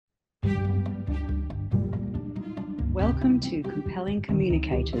Welcome to Compelling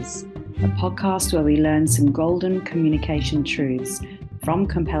Communicators, a podcast where we learn some golden communication truths from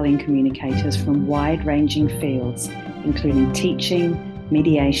compelling communicators from wide-ranging fields, including teaching,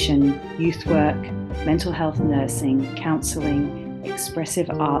 mediation, youth work, mental health nursing, counselling, expressive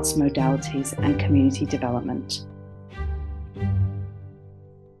arts modalities, and community development.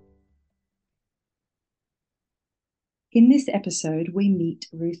 In this episode, we meet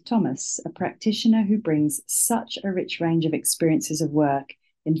Ruth Thomas, a practitioner who brings such a rich range of experiences of work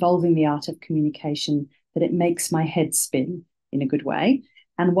involving the art of communication that it makes my head spin in a good way,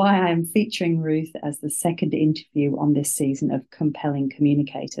 and why I am featuring Ruth as the second interview on this season of Compelling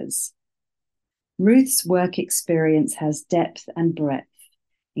Communicators. Ruth's work experience has depth and breadth,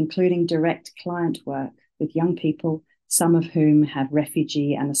 including direct client work with young people, some of whom have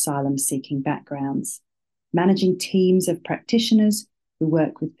refugee and asylum-seeking backgrounds, managing teams of practitioners who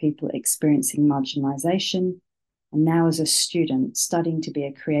work with people experiencing marginalisation, and now as a student studying to be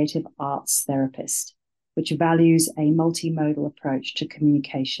a creative arts therapist, which values a multimodal approach to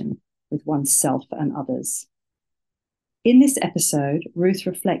communication with oneself and others. In this episode, Ruth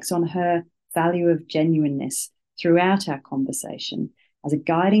reflects on her value of genuineness throughout our conversation as a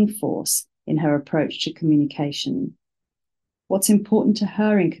guiding force in her approach to communication. What's important to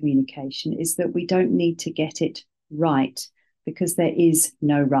her in communication is that we don't need to get it right because there is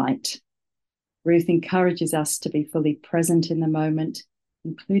no right. Ruth encourages us to be fully present in the moment,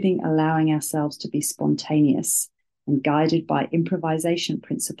 including allowing ourselves to be spontaneous and guided by improvisation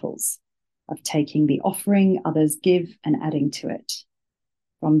principles of taking the offering others give and adding to it.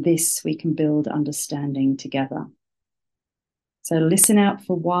 From this, we can build understanding together. So listen out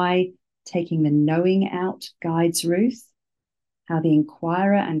for why taking the knowing out guides Ruth, how the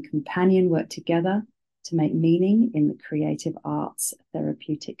inquirer and companion work together to make meaning in the creative arts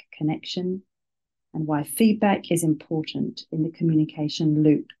therapeutic connection, and why feedback is important in the communication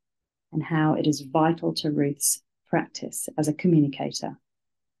loop, and how it is vital to Ruth's practice as a communicator.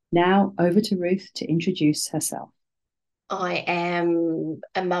 Now over to Ruth to introduce herself. I am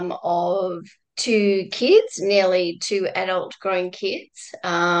a mum of two kids, nearly two adult grown kids.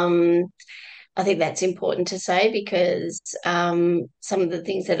 I think that's important to say because some of the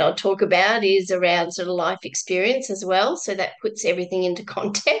things that I'll talk about is around sort of life experience as well. So that puts everything into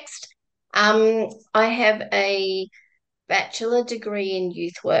context. I have a bachelor degree in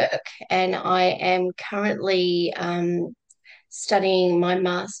youth work, and I am currently studying my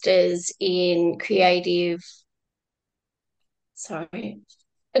master's in creative. Sorry.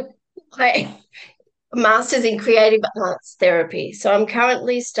 I master's in creative arts therapy. So I'm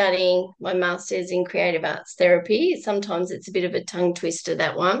currently studying my master's in creative arts therapy. Sometimes it's a bit of a tongue twister,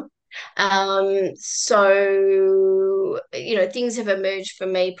 that one. Things have emerged for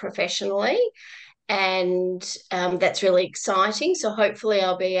me professionally, and that's really exciting. So hopefully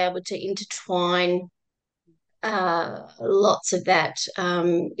I'll be able to intertwine lots of that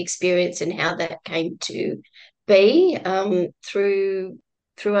experience and how that came to be through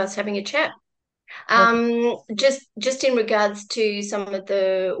us having a chat. Just in regards to some of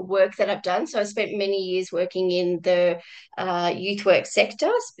the work that I've done. So I spent many years working in the youth work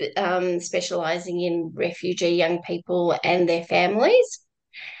sector, specialising in refugee young people and their families.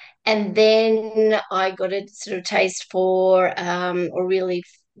 And then I got a sort of taste for, or really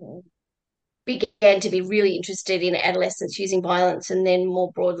began to be really interested in adolescents using violence, and then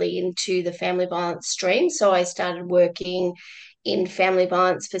more broadly into the family violence stream. So I started working in family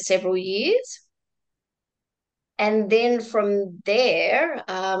violence for several years. And then from there,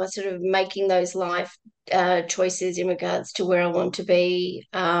 I sort of making those life choices in regards to where I want to be.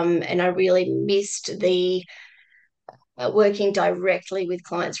 And I really missed the working directly with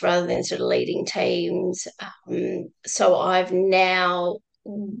clients rather than sort of leading teams. So I've now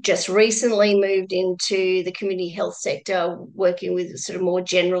just recently moved into the community health sector, working with sort of more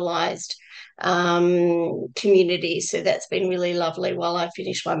generalised communities. So that's been really lovely while I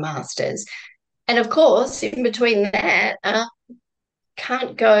finish my master's. And of course, in between that,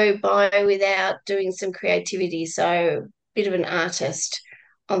 can't go by without doing some creativity. So, a bit of an artist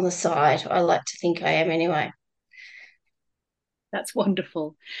on the side. I like to think I am anyway. That's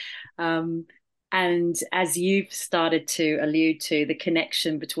wonderful. And as you've started to allude to the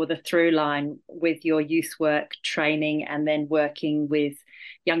connection between the through line with your youth work training and then working with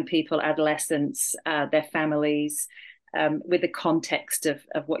young people, adolescents, their families, with the context of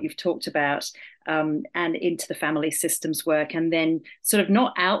what you've talked about, and into the family systems work, and then sort of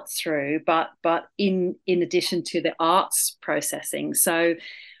not out through, but in addition to the arts processing. So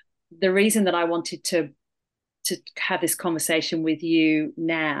the reason that I wanted to to have this conversation with you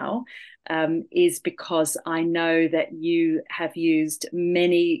now is because I know that you have used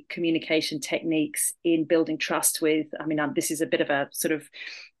many communication techniques in building trust with, I mean, this is a bit of a sort of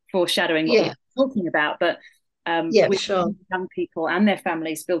foreshadowing what Yeah. we're talking about, but Yeah, with sure. young people and their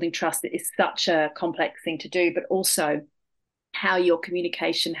families, building trust is such a complex thing to do, but also how your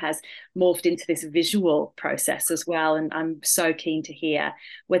communication has morphed into this visual process as well. And I'm so keen to hear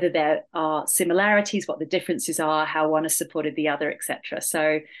whether there are similarities, what the differences are, how one has supported the other, etc.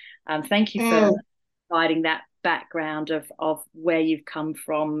 So thank you for Mm. providing that background of where you've come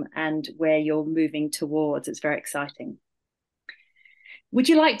from and where you're moving towards. It's very exciting. Would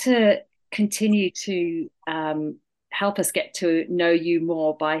you like to continue to help us get to know you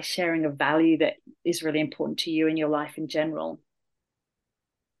more by sharing a value that is really important to you in your life in general?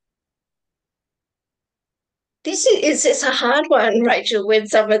 This is it's a hard one, Rachel, when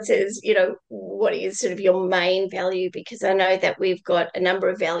someone says, what is sort of your main value? Because I know that we've got a number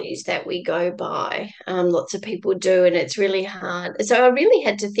of values that we go by. Lots of people do, and it's really hard. So I really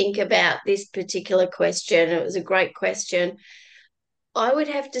had to think about this particular question. It was a great question. I would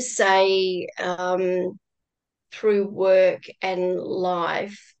have to say, through work and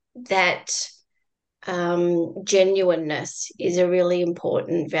life, that genuineness is a really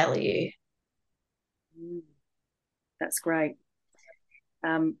important value. Mm, that's great.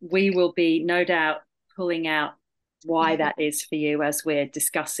 We will be no doubt pulling out why that is for you as we're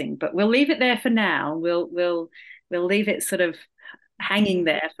discussing, but we'll leave it there for now. We'll leave it sort of hanging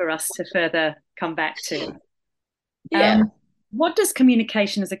there for us to further come back to. Yeah. Um, what does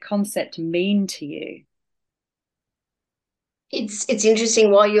communication as a concept mean to you? It's interesting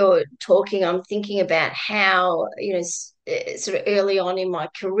while you're talking, I'm thinking about how, sort of early on in my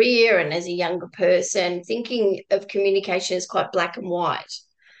career and as a younger person, thinking of communication as quite black and white.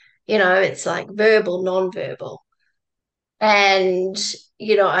 It's like verbal, non-verbal. And,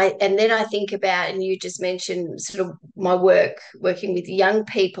 and then I think about, and you just mentioned sort of my working with young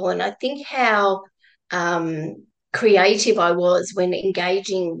people, and I think how creative I was when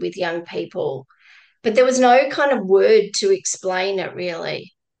engaging with young people, but there was no kind of word to explain it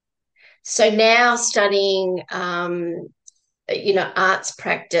really. So now studying, arts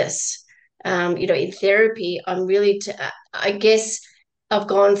practice, in therapy, I'm really, I guess I've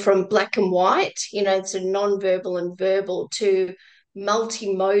gone from black and white, so non-verbal and verbal, to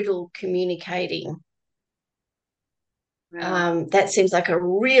multimodal communicating. Wow, That seems like a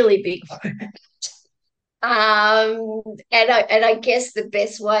really big word. And I guess the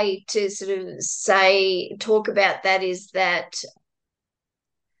best way to sort of talk about that is that,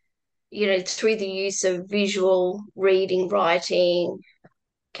 through the use of visual reading, writing,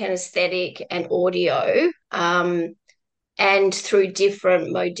 kinesthetic, and audio, and through different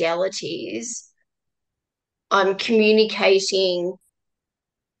modalities, I'm communicating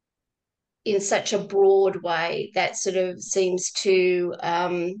in such a broad way that sort of seems to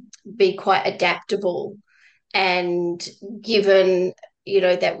be quite adaptable. And given,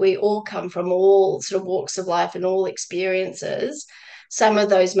 that we all come from all sort of walks of life and all experiences, some of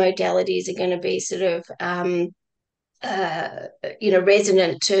those modalities are going to be sort of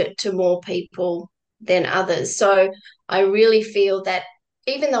resonant to more people than others. So I really feel that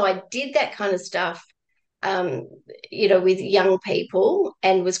even though I did that kind of stuff, with young people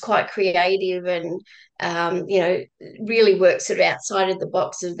and was quite creative and, really worked sort of outside of the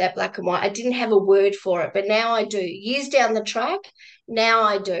box of that black and white, I didn't have a word for it, but now I do. Years down the track, now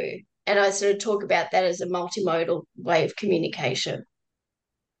I do. And I sort of talk about that as a multimodal way of communication.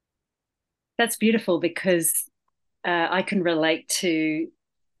 that's beautiful because I can relate to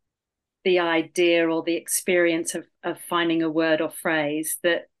the idea or the experience of finding a word or phrase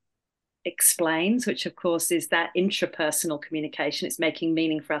that explains, which of course is that intrapersonal communication. It's making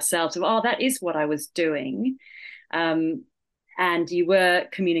meaning for ourselves of, oh, that is what I was doing. Um, and you were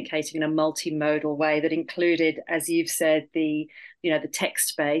communicating in a multimodal way that included, as you've said, the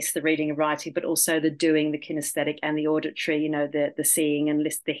text base, the reading and writing, but also the doing, the kinesthetic and the auditory, the seeing and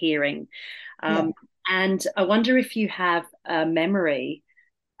the hearing. Yeah. And I wonder if you have a memory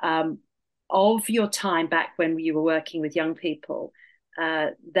um, of your time back when you were working with young people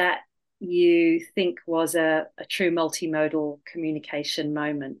that you think was a true multimodal communication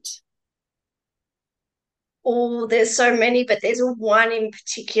moment? Oh, there's so many, but there's one in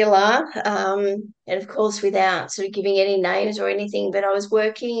particular. And of course, without sort of giving any names or anything, but I was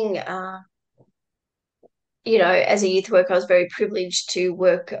working, as a youth worker, I was very privileged to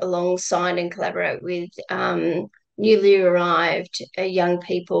work alongside and collaborate with newly arrived young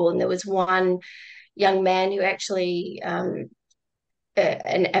people. And there was one young man who actually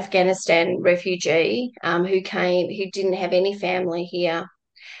an Afghanistan refugee who didn't have any family here,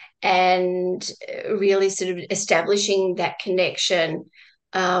 and really sort of establishing that connection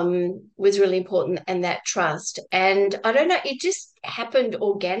was really important, and that trust. And I don't know, it just happened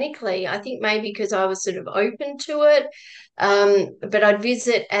organically. I think maybe because I was sort of open to it. But I'd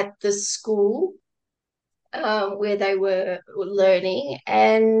visit at the school where they were learning,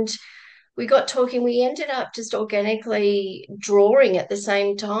 and we got talking. We ended up just organically drawing at the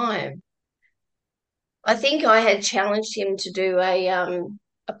same time. I think I had challenged him to do a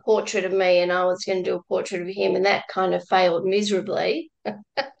portrait of me, and I was going to do a portrait of him, and that kind of failed miserably.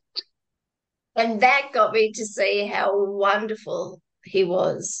 And that got me to see how wonderful he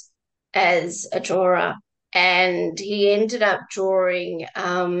was as a drawer. And he ended up drawing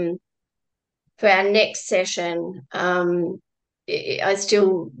for our next session. I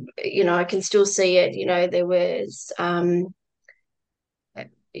still, I can still see it. There was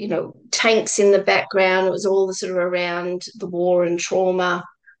tanks in the background. It was all the sort of around the war and trauma.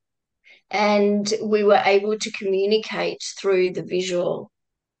 And we were able to communicate through the visual.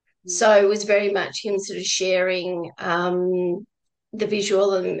 So it was very much him sort of sharing the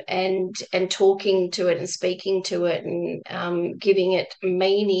visual, and talking to it and speaking to it, and giving it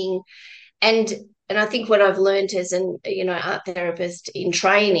meaning. And I think what I've learned as an art therapist in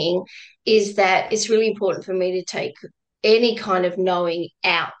training is that it's really important for me to take any kind of knowing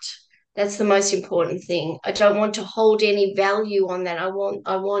out. That's the most important thing. I don't want to hold any value on that. I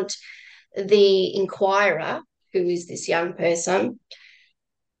want the inquirer, who is this young person,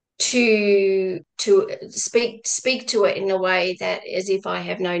 to speak to it in a way that as if I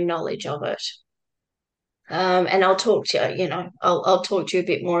have no knowledge of it. And I'll talk to I'll talk to you a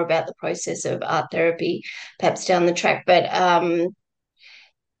bit more about the process of art therapy perhaps down the track. But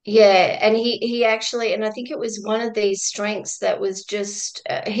yeah, and he actually, and I think it was one of these strengths that was just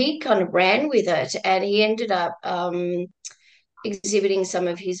he kind of ran with it, and he ended up exhibiting some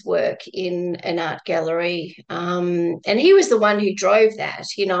of his work in an art gallery. And he was the one who drove that.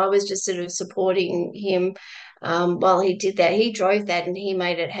 I was just sort of supporting him while he did that. He drove that, and he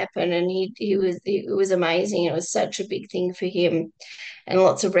made it happen. And it was amazing. It was such a big thing for him, and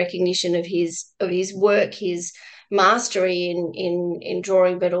lots of recognition of his work, his mastery in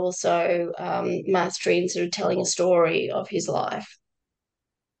drawing, but also mastery in sort of telling a story of his life.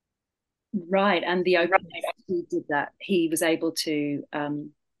 Right, and the openness he did that, he was able to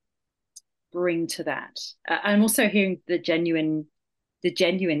bring to that. I'm also hearing the genuineness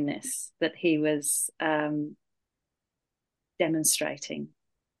that he was demonstrating.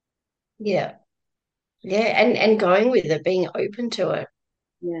 Yeah, yeah, and going with it, being open to it.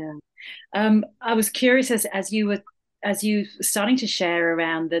 Yeah. I was curious as you starting to share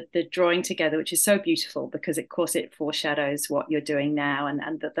around the drawing together, which is so beautiful because of course it foreshadows what you're doing now,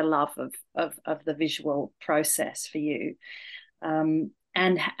 and the love of the visual process for you. And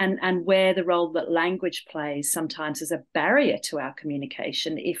where the role that language plays sometimes as a barrier to our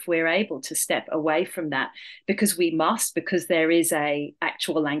communication if we're able to step away from that, because there is a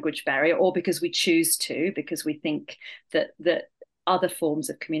actual language barrier, or because we choose to, because we think that other forms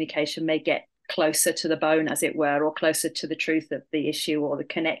of communication may get closer to the bone, as it were, or closer to the truth of the issue or the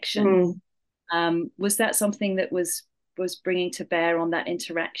connection. Was that something that was bringing to bear on that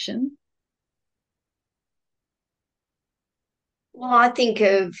interaction? Well, I think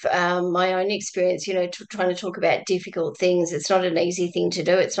of my own experience, trying to talk about difficult things. It's not an easy thing to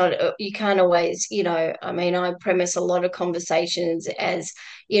do. It's not, you can't always, I mean, I premise a lot of conversations as,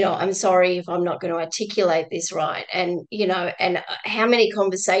 I'm sorry if I'm not going to articulate this right. And how many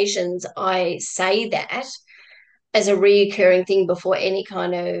conversations I say that as a reoccurring thing before any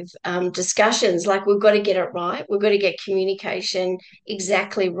kind of discussions. Like, we've got to get it right. We've got to get communication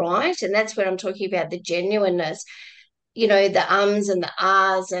exactly right. And that's when I'm talking about the genuineness, the ums and the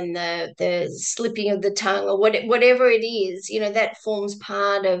ahs and the slipping of the tongue, or whatever it is, that forms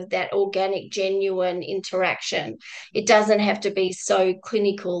part of that organic, genuine interaction. It doesn't have to be so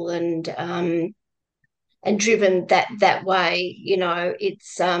clinical and driven that way.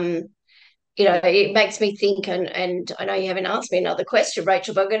 It makes me think, and I know you haven't asked me another question,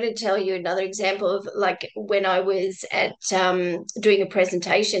 Rachel, but I'm going to tell you another example of, like, when I was at doing a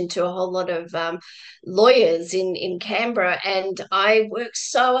presentation to a whole lot of lawyers in Canberra, and I worked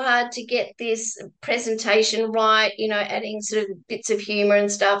so hard to get this presentation right, adding sort of bits of humour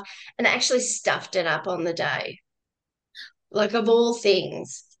and stuff, and actually stuffed it up on the day, like, of all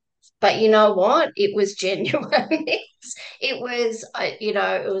things. But you know what? It was genuine. It was,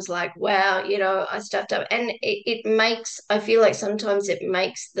 it was like, wow, I stuffed up. And it makes, I feel like sometimes it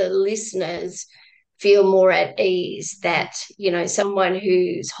makes the listeners feel more at ease that, someone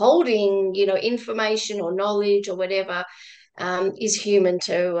who's holding, information or knowledge or whatever, is human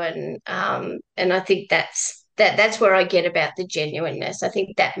too. And I think that's where I get about the genuineness. I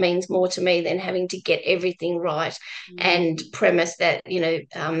think that means more to me than having to get everything right and premise that,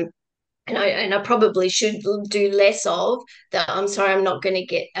 and I probably should do less of that. I'm sorry, I'm not going to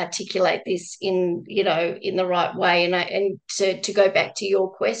get articulate this in the right way. And to go back to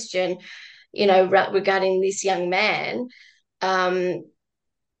your question, regarding this young man, um,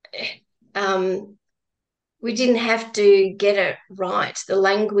 um, we didn't have to get it right. The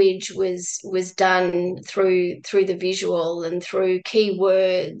language was done through the visual and through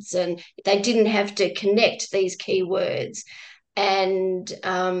keywords, and they didn't have to connect these keywords. And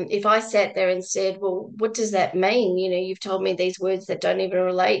if I sat there and said, well, what does that mean? You've told me these words that don't even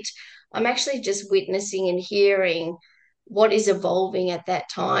relate. I'm actually just witnessing and hearing what is evolving at that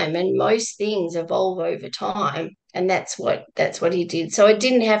time. And most things evolve over time. And that's what he did. So I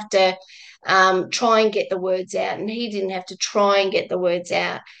didn't have to try and get the words out, and he didn't have to try and get the words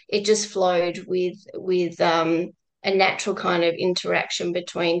out. It just flowed with a natural kind of interaction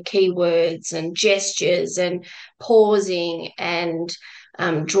between keywords and gestures and pausing and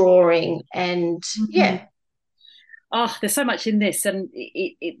drawing and yeah. Oh, there's so much in this, and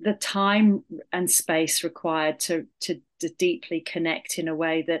the time and space required to deeply connect in a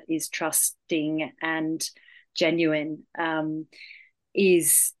way that is trusting and genuine,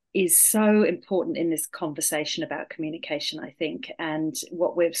 is so important in this conversation about communication, I think. And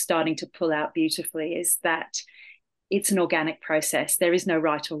what we're starting to pull out beautifully is that it's an organic process. There is no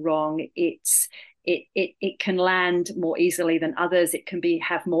right or wrong. It can land more easily than others. It can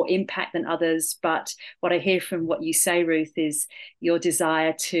have more impact than others. But what I hear from what you say, Ruth, is your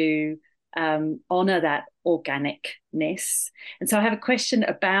desire to honor that organicness. And so I have a question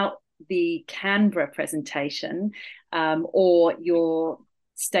about the Canberra presentation, or your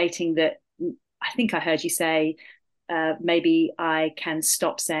stating that, I think I heard you say, maybe I can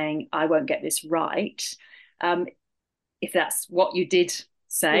stop saying I won't get this right. If that's what you did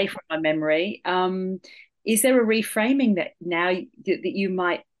say from my memory, is there a reframing that now that you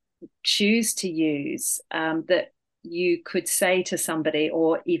might choose to use, that you could say to somebody,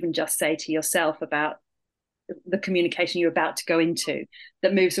 or even just say to yourself, about the communication you're about to go into,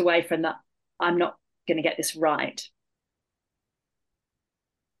 that moves away from that I'm not going to get this right?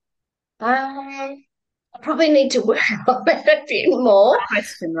 I probably need to work on it a bit more.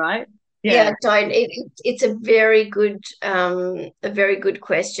 Question, right? Yeah, don't. It's a very good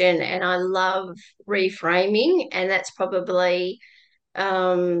question, and I love reframing, and that's probably,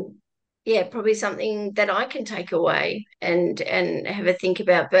 yeah, probably something that I can take away and have a think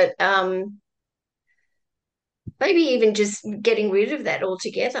about. But maybe even just getting rid of that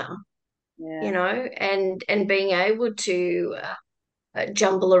altogether, and being able to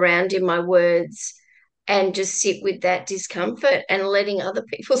jumble around in my words and just sit with that discomfort and letting other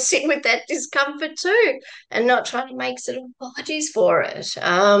people sit with that discomfort too, and not trying to make sort of apologies for it.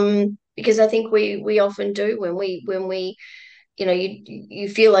 Because I think we often do when we you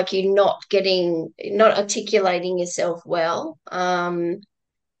feel like you're not articulating yourself well.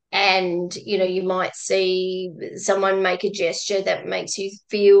 And you might see someone make a gesture that makes you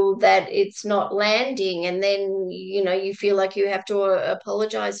feel that it's not landing, and then you feel like you have to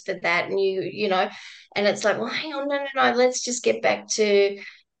apologize for that, and and it's like, well, hang on, no, let's just get back to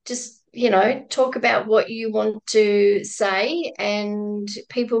just talk about what you want to say, and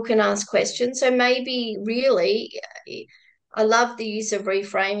people can ask questions. So maybe really, I love the use of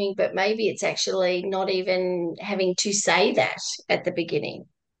reframing, but maybe it's actually not even having to say that at the beginning.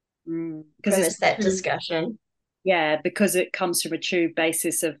 Because Premise that discussion. Yeah, because it comes from a true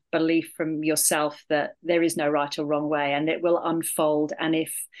basis of belief from yourself that there is no right or wrong way, and it will unfold. And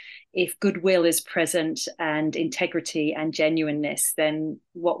if goodwill is present and integrity and genuineness, then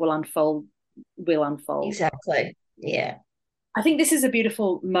what will unfold will unfold. Exactly. Yeah. I think this is a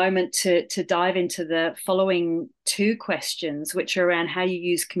beautiful moment to dive into the following two questions, which are around how you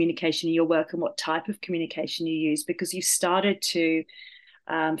use communication in your work and what type of communication you use, because you started to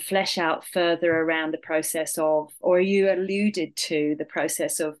flesh out further around the process of, or you alluded to the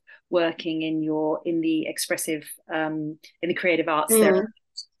process of working in the expressive, in the creative arts therapy.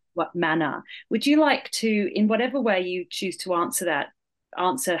 What manner would you like to, in whatever way you choose to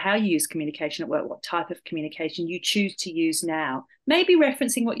answer how you use communication at work, what type of communication you choose to use now, maybe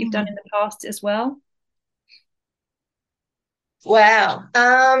referencing what you've done in the past as well? Wow.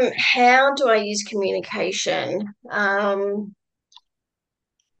 How do I use communication?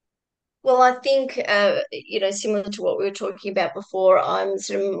 Well, I think, similar to what we were talking about before, I'm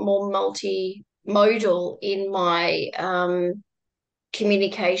sort of more modal in my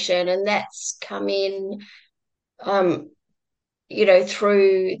communication, and that's come in, um,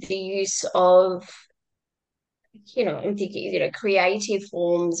 through the use of, I'm thinking, creative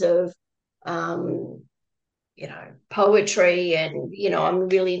forms of, um, poetry, and I'm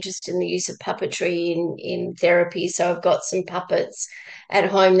really interested in the use of puppetry in therapy. So I've got some puppets at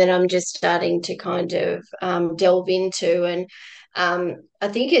home that I'm just starting to kind of delve into, and I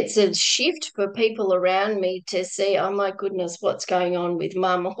think it's a shift for people around me to see, oh my goodness, what's going on with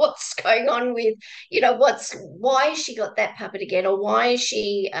mum, or what's going on with, why has she got that puppet again, or why is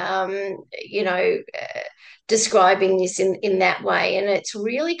she describing this in that way. And it's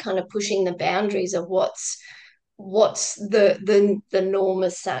really kind of pushing the boundaries of what's the norm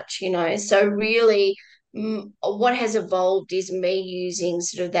as such. So really, what has evolved is me using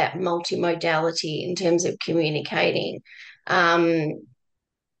sort of that multimodality in terms of communicating, um,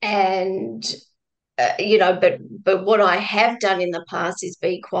 and but what I have done in the past is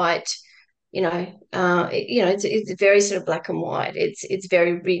be quite, it's very sort of black and white. It's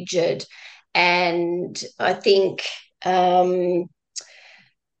very rigid, and I think, yeah,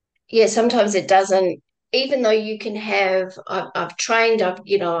 sometimes it doesn't. Even though you can have, I've trained, I've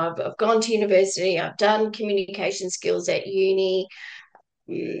gone to university, I've done communication skills at uni.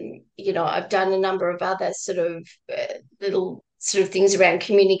 I've done a number of other sort of little sort of things around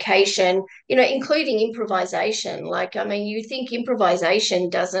communication, including improvisation. Like, I mean, you think improvisation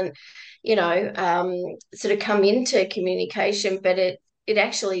doesn't, sort of come into communication, but it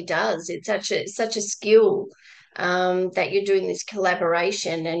actually does. It's such a skill, that you're doing this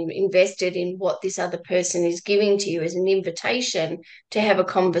collaboration and invested in what this other person is giving to you as an invitation to have a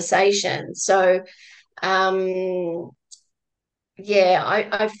conversation. So, um, yeah,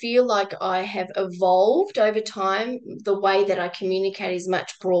 I feel like I have evolved over time. The way that I communicate is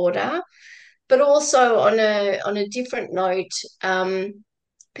much broader, but also on a different note,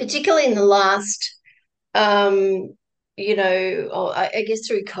 particularly in the last, I guess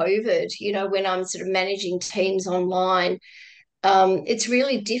through COVID, when I'm sort of managing teams online, it's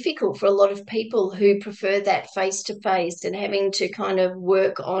really difficult for a lot of people who prefer that face to face, and having to kind of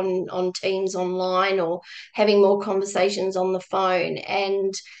work on teams online, or having more conversations on the phone.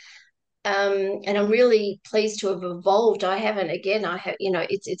 And I'm really pleased to have evolved. I haven't, again, I have,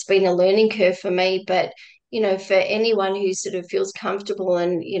 it's been a learning curve for me, but for anyone who sort of feels comfortable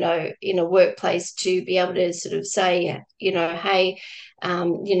and, in a workplace, to be able to sort of say, hey,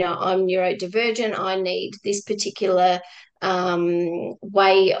 I'm neurodivergent, I need this particular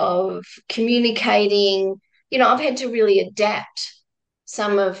way of communicating. I've had to really adapt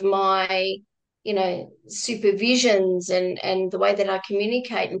some of my, supervisions, and the way that I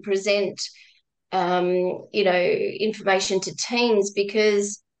communicate and present, information to teams,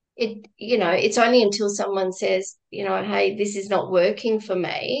 because it's only until someone says, hey, this is not working for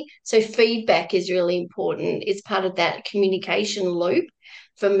me. So feedback is really important. It's part of that communication loop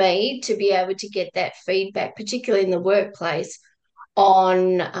for me, to be able to get that feedback, particularly in the workplace,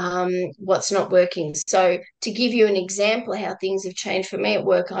 on what's not working. So to give you an example how things have changed for me at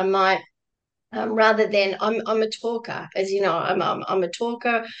work, I might, rather than, I'm a talker, as you know, I'm a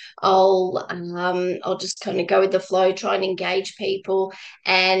talker. I'll just kind of go with the flow, try and engage people,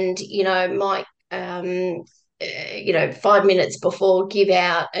 and might, 5 minutes before, give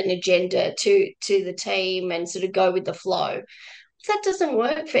out an agenda to the team and sort of go with the flow. That doesn't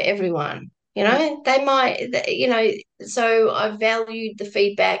work for everyone. They might, so I valued the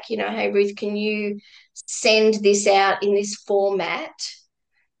feedback. Hey, Ruth, can you send this out in this format,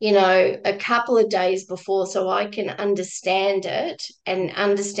 a couple of days before, so I can understand it and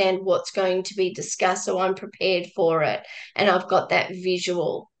understand what's going to be discussed, so I'm prepared for it and I've got that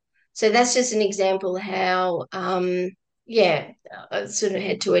visual. So that's just an example how, yeah, I sort of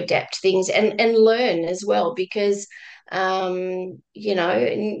had to adapt things and learn as well, because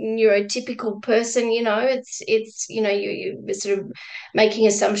neurotypical person, it's you're sort of making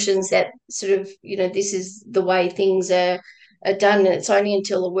assumptions that sort of, this is the way things are done. And it's only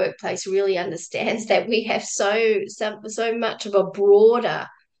until the workplace really understands that we have so much of a broader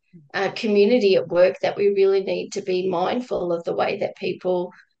community at work, that we really need to be mindful of the way that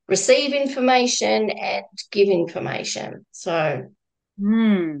people receive information and give information. So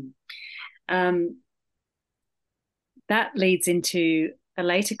that leads into a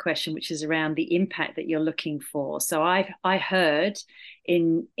later question, which is around the impact that you're looking for. So I heard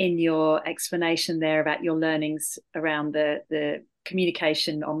in your explanation there about your learnings around the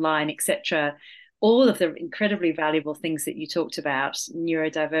communication online, etc., all of the incredibly valuable things that you talked about,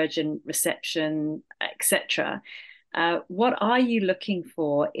 neurodivergent reception, etc. What are you looking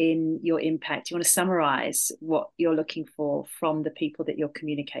for in your impact? Do you want to summarize what you're looking for from the people that you're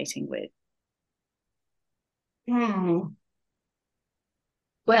communicating with? Hmm.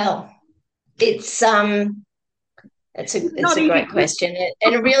 Well, it's Not a easy great question,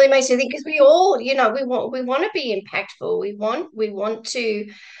 and it really makes you think because we all, we want to be impactful. We want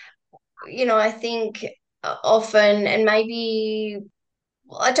to, I think often, and maybe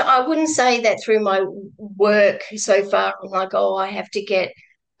I wouldn't say that through my work so far. I'm like, oh, I have to get,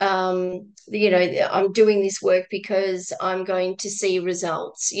 I'm doing this work because I'm going to see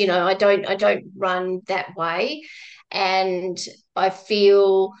results. I don't run that way, and I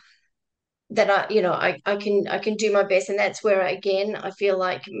feel that I can do my best, and that's where again I feel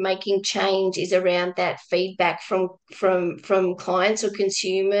like making change is around that feedback from clients or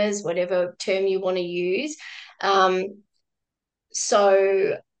consumers, whatever term you want to use. Um,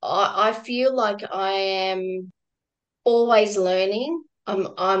 so I feel like I am always learning.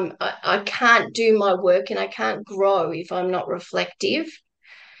 I can't do my work and I can't grow if I'm not reflective.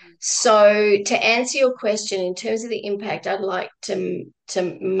 So to answer your question in terms of the impact I'd like to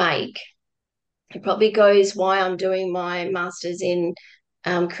make, it probably goes why I'm doing my master's in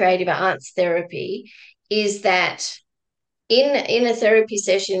creative arts therapy, is that in a therapy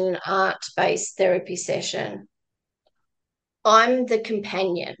session, an art-based therapy session, I'm the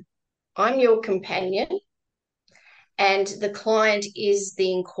companion. I'm your companion, and the client is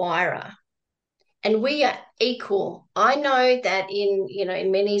the inquirer. And we are equal. I know that in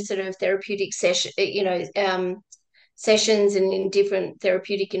many sort of therapeutic sessions and in different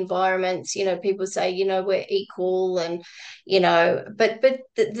therapeutic environments, people say, we're equal, and but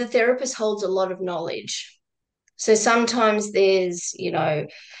the therapist holds a lot of knowledge. So sometimes uh,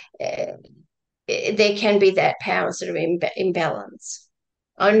 there can be that power sort of imbalance.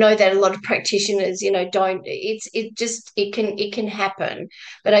 I know that a lot of practitioners, don't. It can happen,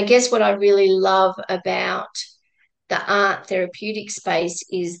 but I guess what I really love about the art therapeutic space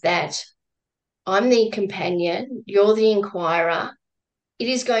is that I'm the companion, you're the inquirer. It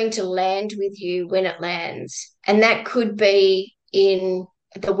is going to land with you when it lands, and that could be in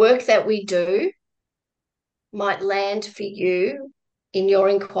the work that we do might land for you in your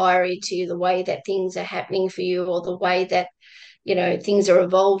inquiry to the way that things are happening for you, or the way that things are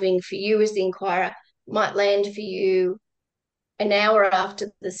evolving for you as the inquirer, might land for you an hour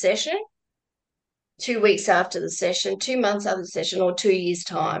after the session, 2 weeks after the session, 2 months after the session, or 2 years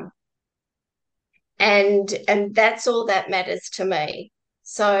time. And that's all that matters to me.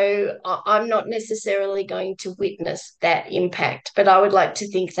 So I'm not necessarily going to witness that impact, but I would like to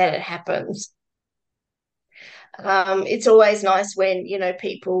think that it happens. It's always nice when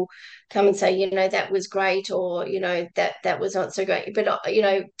people come and say, that was great, or that was not so great. But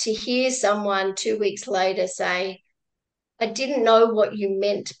to hear someone 2 weeks later say, I didn't know what you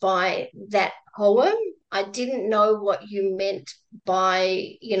meant by that poem. I didn't know what you meant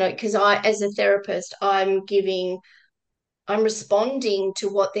by, because as a therapist, I'm responding to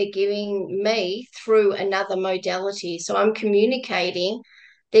what they're giving me through another modality. So I'm communicating.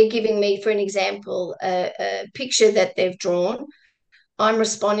 They're giving me, for an example, a picture that they've drawn. I'm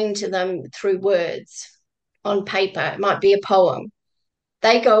responding to them through words on paper. It might be a poem.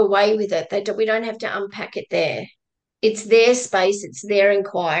 They go away with it. We don't have to unpack it there. It's their space, it's their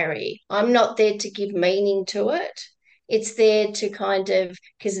inquiry. I'm not there to give meaning to it. It's there to kind of,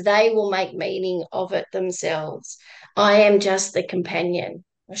 because they will make meaning of it themselves. I am just the companion.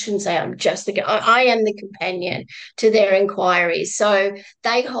 I shouldn't say I'm just I am the companion to their inquiries. So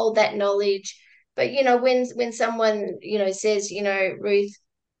they hold that knowledge. But when someone says, Ruth,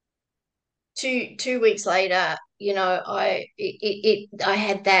 two weeks later, I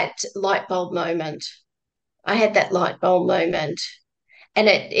had that light bulb moment. I had that light bulb moment, and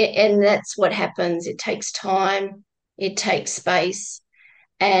and that's what happens. It takes time, it takes space,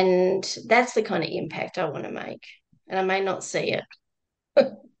 and that's the kind of impact I want to make. And I may not see it.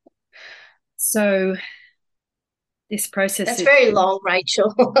 So this process That's is very long,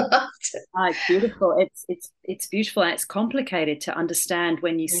 Rachel. it's beautiful. It's beautiful, and it's complicated to understand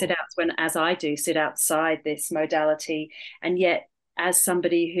when you as I do, sit outside this modality, and yet as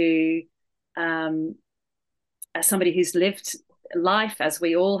somebody who's lived life as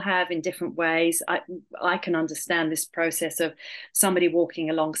we all have in different ways, I can understand this process of somebody walking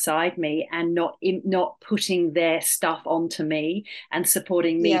alongside me and not putting their stuff onto me and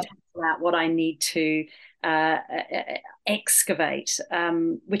supporting me Yeah. to figure out what I need to excavate,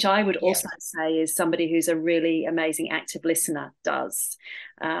 which I would also say is somebody who's a really amazing active listener does.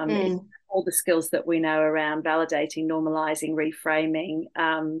 It's all the skills that we know around validating, normalizing, reframing,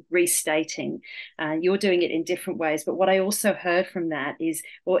 restating. You're doing it in different ways. But what I also heard from that is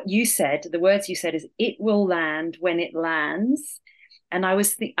what you said, the words you said is, it will land when it lands. And I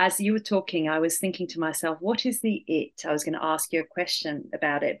was, as you were talking, I was thinking to myself, what is the it? I was going to ask you a question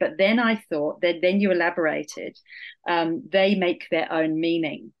about it. But then I thought that then you elaborated, they make their own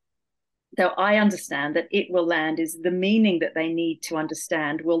meaning. So I understand that it will land is the meaning that they need to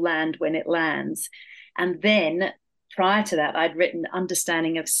understand will land when it lands. And then prior to that, I'd written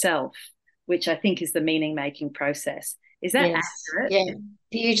understanding of self, which I think is the meaning making process. Is that accurate? Yeah.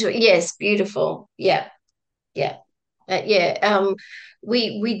 Beautiful. Yes, beautiful. Yeah. Yeah.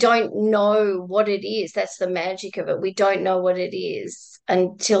 We don't know what it is. That's the magic of it. We don't know what it is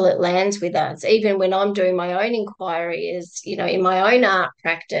until it lands with us. Even when I'm doing my own inquiry, is in my own art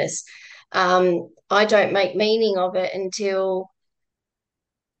practice, I don't make meaning of it until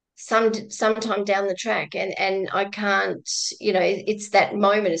sometime down the track, and I can't. It's that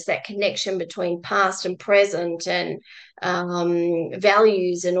moment, it's that connection between past and present, and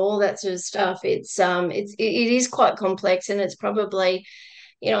values and all that sort of stuff. It is quite complex, and it's probably,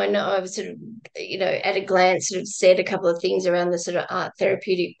 I know I've sort of, at a glance sort of said a couple of things around the sort of art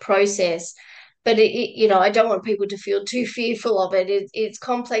therapeutic process, but I don't want people to feel too fearful of it. It's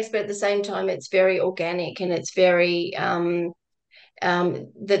complex, but at the same time it's very organic, and it's very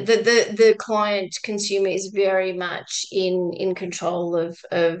the client consumer is very much in control of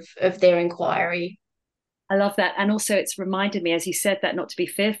their inquiry. I love that. And also, it's reminded me, as you said that, not to be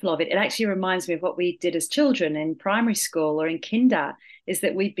fearful of it. It actually reminds me of what we did as children in primary school or in kinder, is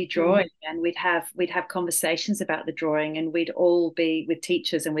that we'd be drawing and we'd have conversations about the drawing, and we'd all be with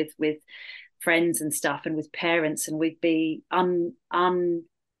teachers and with friends and stuff, and with parents, and we'd be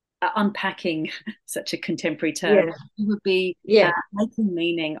unpacking such a contemporary term. We would be making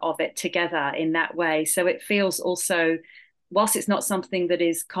meaning of it together in that way. So it feels also, whilst it's not something that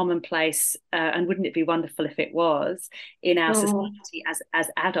is commonplace, and wouldn't it be wonderful if it was in our society as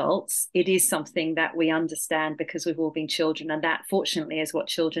adults, it is something that we understand because we've all been children, and that fortunately is what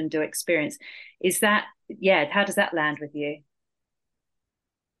children do experience. Is that, how does that land with you?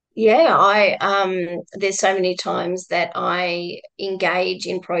 There's so many times that I engage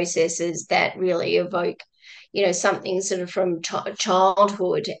in processes that really evoke, something sort of from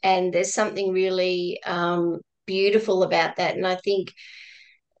childhood, and there's something really beautiful about that. And I think,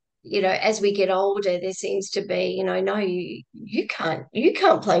 as we get older, there seems to be, no, you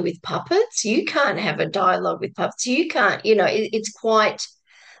can't play with puppets, you can't have a dialogue with puppets, you can't, it's quite,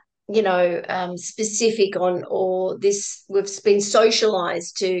 specific on, or this, we've been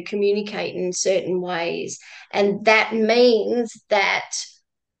socialized to communicate in certain ways. And that means that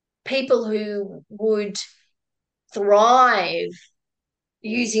people who would thrive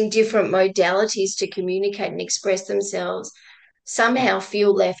using different modalities to communicate and express themselves somehow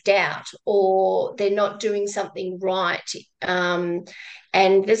feel left out, or they're not doing something right. And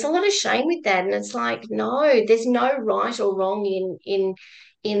there's a lot of shame with that. And it's like, no, there's no right or wrong in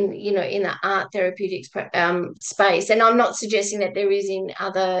the art therapeutics space. And I'm not suggesting that there is in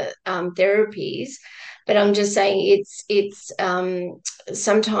other therapies, but I'm just saying it's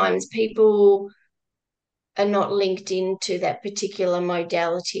sometimes people are not linked into that particular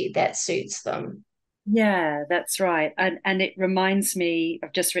modality that suits them. Yeah, that's right. And it reminds me,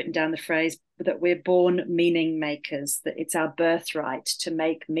 I've just written down the phrase that we're born meaning makers, that it's our birthright to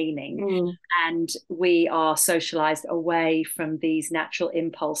make meaning. And we are socialized away from these natural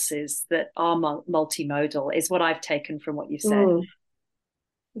impulses that are multimodal, is what I've taken from what you've said.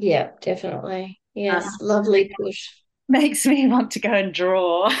 Yeah, definitely. Yes, lovely push. Makes me want to go and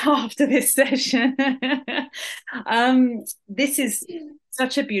draw after this session. This is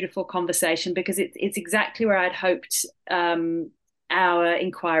such a beautiful conversation because it's exactly where I'd hoped our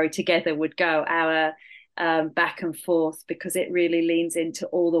inquiry together would go, our back and forth, because it really leans into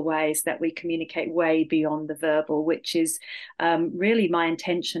all the ways that we communicate way beyond the verbal, which is really my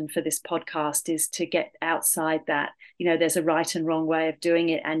intention for this podcast, is to get outside that. There's a right and wrong way of doing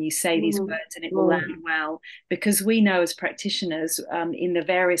it, and you say these words and it will land well, because we know as practitioners, in the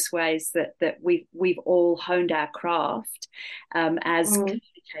various ways that we've all honed our craft as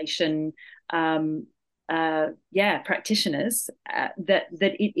communication practitioners, that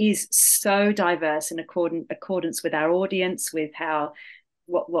it is so diverse in accordance with our audience, with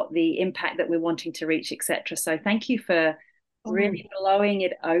what the impact that we're wanting to reach, etc. So thank you for really blowing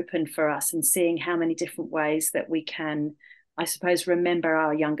it open for us and seeing how many different ways that we can I suppose, remember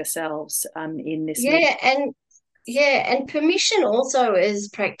our younger selves in this movie. Yeah, and permission also as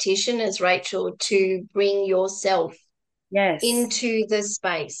practitioners, Rachel, to bring yourself Yes. into the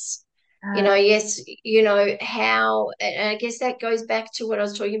space. Uh, Yes, how, and I guess that goes back to what I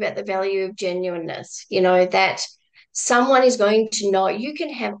was talking about, the value of genuineness, that someone is going to know. You can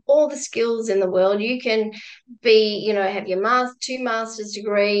have all the skills in the world. You can be, have your two master's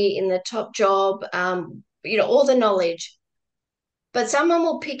degree in the top job, all the knowledge, but someone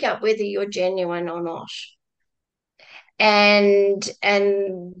will pick up whether you're genuine or not. And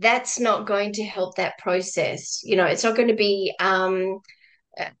that's not going to help that process. It's not going to be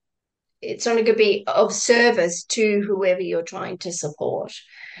it's only going to be of service to whoever you're trying to support.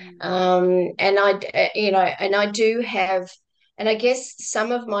 And I do have, and I guess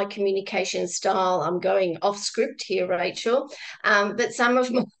some of my communication style, I'm going off script here, Rachel, but some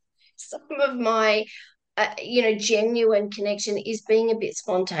of my genuine connection is being a bit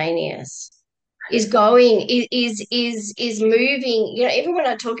spontaneous, is going, is moving. Even when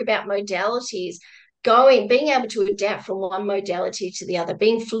I talk about modalities, being able to adapt from one modality to the other,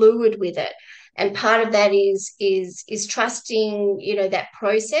 being fluid with it. And part of that is trusting, that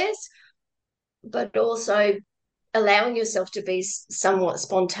process, but also allowing yourself to be somewhat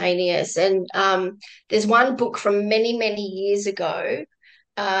spontaneous. And there's one book from many, many years ago,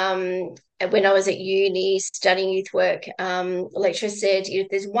 when I was at uni studying youth work. A lecturer said, if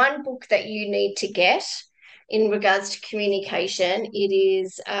there's one book that you need to get in regards to communication, it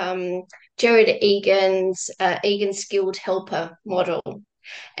is Jared Egan's Egan Skilled Helper model.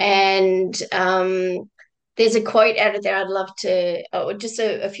 And there's a quote out of there I'd love to, just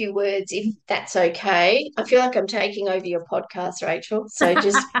a few words, if that's okay. I feel like I'm taking over your podcast, Rachel. So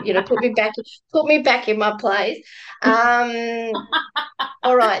just, put me back in my place. All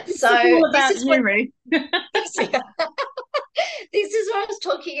right. It's So all this about is you, what Ruth. this is what I was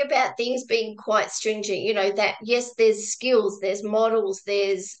talking about, things being quite stringent, that yes, there's skills, there's models,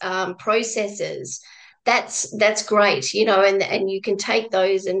 there's processes. That's great, and you can take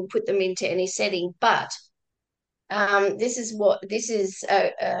those and put them into any setting. But this is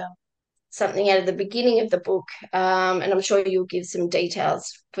something out of the beginning of the book, and I'm sure you'll give some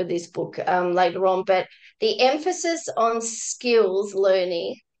details for this book later on. But the emphasis on skills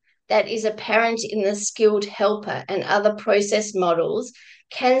learning that is apparent in the skilled helper and other process models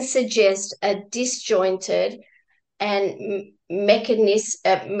can suggest a disjointed and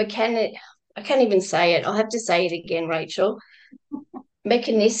mechanic. I can't even say it. I'll have to say it again, Rachel.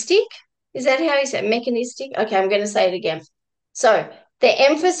 Mechanistic. Is that how you say it? Mechanistic? Okay, I'm going to say it again. So, the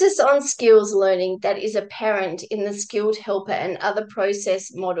emphasis on skills learning that is apparent in the skilled helper and other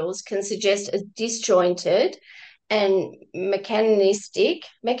process models can suggest a disjointed and mechanistic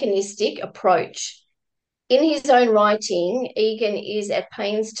approach. In his own writing, Egan is at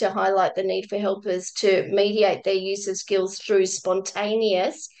pains to highlight the need for helpers to mediate their use of skills through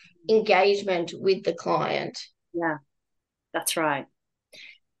spontaneous engagement with the client. Yeah, that's right.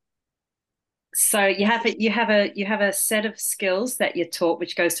 So you have a set of skills that you're taught,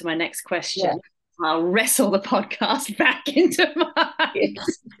 which goes to my next question. Yeah. I'll wrestle the podcast back into my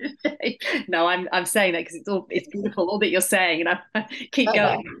No, I'm saying that because it's beautiful all that you're saying, and I keep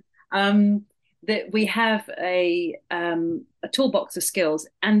going. That we have a toolbox of skills,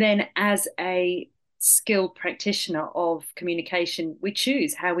 and then as a skilled practitioner of communication, we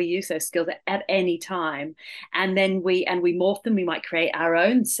choose how we use those skills at any time, and then we morph them. We might create our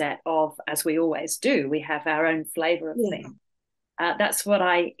own set of, as we always do. We have our own flavor of things. That's what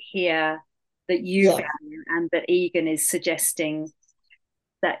I hear that you value, and that Egan is suggesting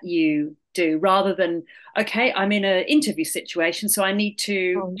that you do, rather than, okay, I'm in an interview situation, so I need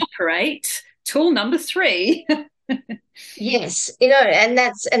to operate tool number 3. Yes, and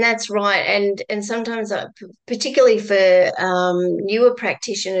that's right. And sometimes, particularly for newer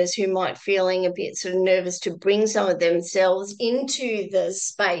practitioners who might feeling a bit sort of nervous to bring some of themselves into the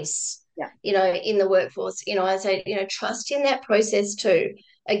space, in the workforce, I say, trust in that process too.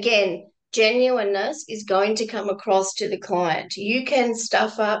 Again, genuineness is going to come across to the client. You can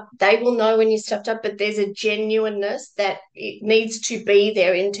stuff up, they will know when you stuffed up, but there's a genuineness that it needs to be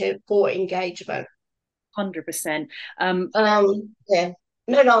there for engagement. 100%. Yeah.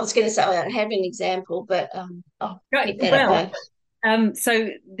 No, I was going to say I have an example, but I'll pick that up. So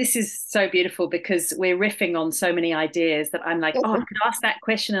this is so beautiful because we're riffing on so many ideas that I'm like, I could ask that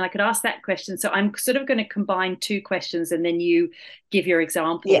question and I could ask that question. So I'm sort of going to combine 2 questions and then you give your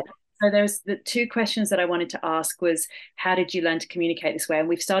example. Yeah. So there's the two questions that I wanted to ask was how did you learn to communicate this way? And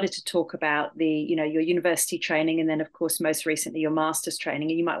we've started to talk about the, your university training and then of course most recently your master's training,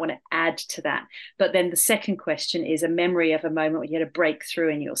 and you might want to add to that. But then the second question is a memory of a moment where you had a breakthrough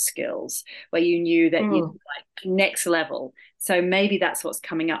in your skills, where you knew that you Mm. like next level. So maybe that's what's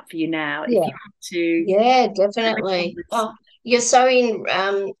coming up for you now. If Yeah. you want to Yeah, definitely. Oh, you're so in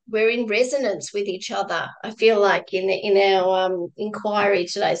we're in resonance with each other. I feel like in our inquiry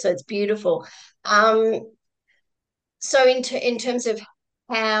today, so it's beautiful. Um, so in terms of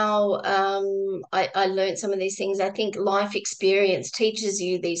how I learned some of these things, I think life experience teaches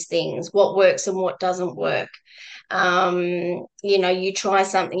you these things, what works and what doesn't work. You try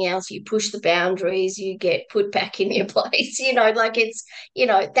something else, you push the boundaries, you get put back in your place, like it's,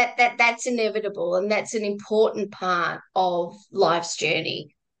 that's inevitable, and that's an important part of life's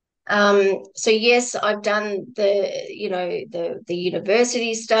journey. So yes, I've done the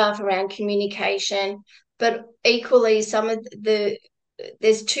university stuff around communication, but equally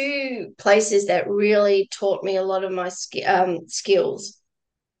there's two places that really taught me a lot of my skills,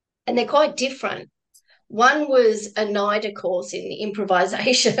 and they're quite different. One was a NIDA course in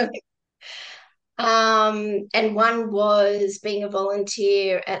improvisation, and one was being a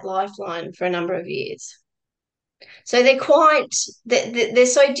volunteer at Lifeline for a number of years. So they're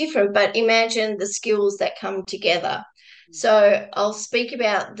so different, but imagine the skills that come together. So I'll speak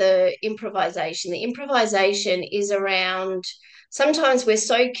about the improvisation. The improvisation is around, sometimes we're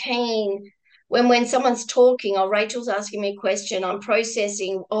so keen when someone's talking, or Rachel's asking me a question, I'm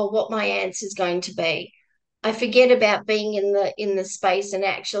processing, what my answer is going to be. I forget about being in the space and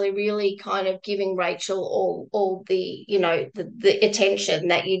actually really kind of giving Rachel all the the attention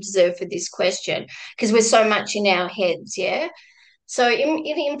that you deserve for this question, because we're so much in our heads, yeah. So in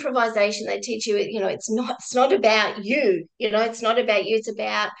improvisation, they teach you, it's not about you, it's not about you, it's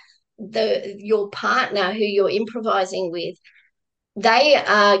about your partner who you're improvising with. They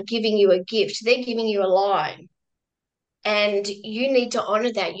are giving you a gift, they're giving you a line, and you need to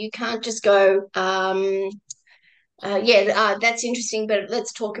honor that. You can't just go, that's interesting, but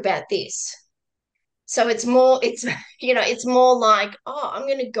let's talk about this. So it's more like, I'm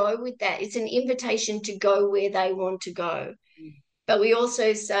going to go with that. It's an invitation to go where they want to go. But we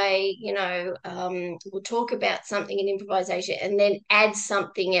also say, we'll talk about something in improvisation and then add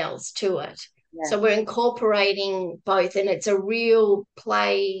something else to it. Yeah. So we're incorporating both, and it's a real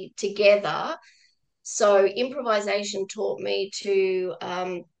play together. So improvisation taught me to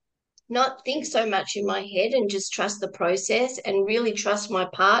not think so much in my head and just trust the process, and really trust my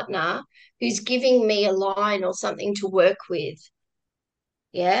partner who's giving me a line or something to work with.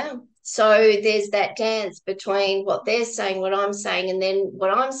 Yeah. So there's that dance between what they're saying, what I'm saying, and then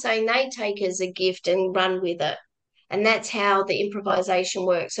what I'm saying, they take as a gift and run with it. And that's how the improvisation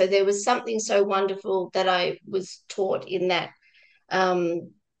works. So there was something so wonderful that I was taught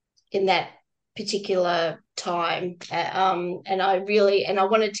um, in that particular time, and I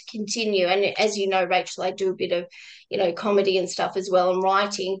wanted to continue. And as you know, Rachel, I do a bit of comedy and stuff as well, and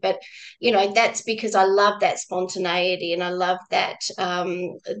writing, but that's because I love that spontaneity, and I love that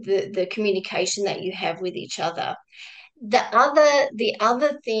the communication that you have with each other. The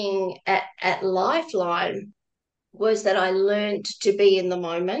other thing at Lifeline was that I learned to be in the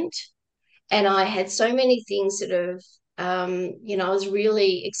moment, and I had so many things that have, I was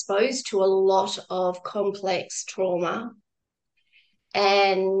really exposed to a lot of complex trauma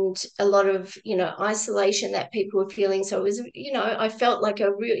and a lot of, isolation that people were feeling. So it was, I felt like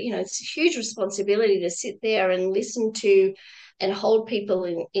a real, it's a huge responsibility to sit there and listen to and hold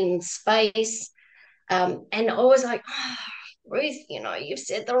people in space. And I was like, Ruth, you've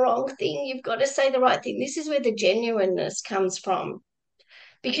said the wrong thing. You've got to say the right thing. This is where the genuineness comes from,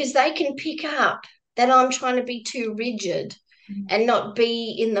 because they can pick up that I'm trying to be too rigid and not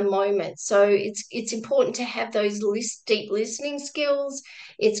be in the moment. So it's important to have those deep listening skills.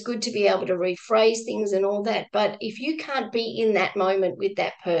 It's good to be able to rephrase things and all that. But if you can't be in that moment with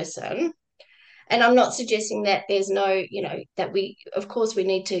that person, and I'm not suggesting that there's no, that we, of course, we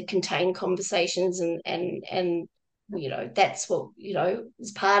need to contain conversations, and that's what,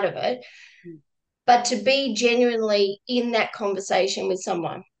 is part of it. But to be genuinely in that conversation with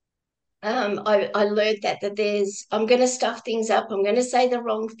someone, I learned that I'm going to stuff things up. I'm going to say the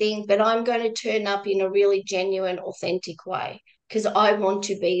wrong thing, but I'm going to turn up in a really genuine, authentic way, because I want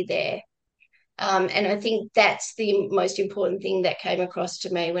to be there. And I think that's the most important thing that came across to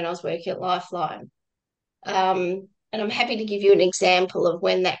me when I was working at Lifeline. And I'm happy to give you an example of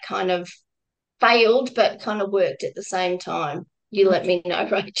when that kind of failed, but kind of worked at the same time. You let me know,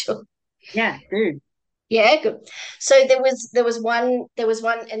 Rachel. Yeah, do. Yeah, good. So there was one,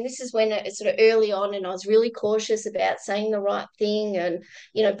 and this is when it's sort of early on, and I was really cautious about saying the right thing, and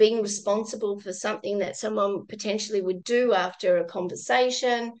being responsible for something that someone potentially would do after a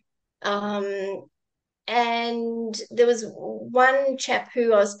conversation. Um, and there was one chap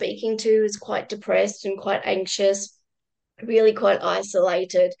who I was speaking to who was quite depressed and quite anxious, really quite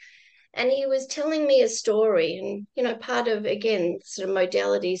isolated. And he was telling me a story, and part of, again, sort of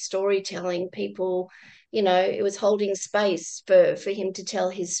modality storytelling, people, it was holding space for him to tell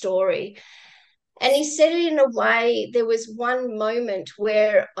his story. And he said it in a way, there was one moment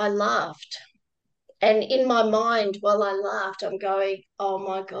where I laughed. And in my mind, while I laughed, I'm going, oh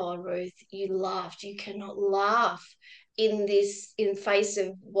my God, Ruth, you laughed. You cannot laugh in face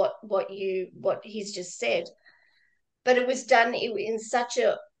of what he's just said. But it was done in such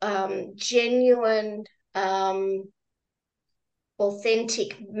a genuine,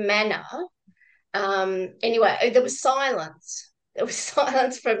 authentic manner. Anyway, there was silence. There was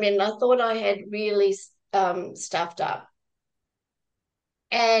silence for a minute. I thought I had really stuffed up.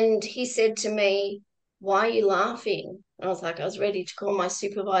 And he said to me, why are you laughing? And I was like, I was ready to call my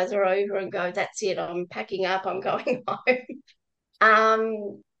supervisor over and go, that's it, I'm packing up, I'm going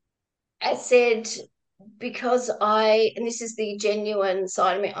home. I said, because and this is the genuine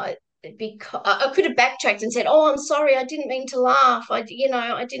side of me, because I could have backtracked and said, oh, I'm sorry, I didn't mean to laugh. I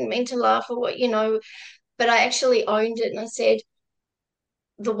didn't mean to laugh, or but I actually owned it, and I said,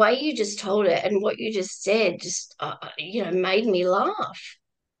 the way you just told it and what you just said just, made me laugh.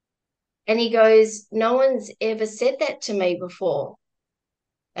 And he goes, no one's ever said that to me before.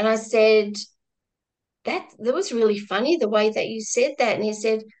 And I said, that was really funny the way that you said that. And he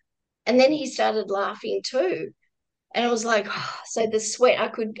said, and then he started laughing too. And I was like, oh, so the sweat, I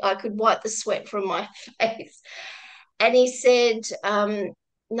could wipe the sweat from my face. And he said,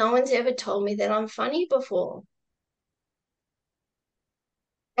 no one's ever told me that I'm funny before.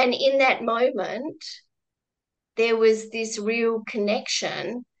 And in that moment, there was this real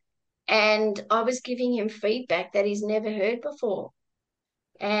connection, and I was giving him feedback that he's never heard before.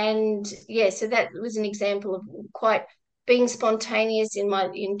 And yeah, so that was an example of quite being spontaneous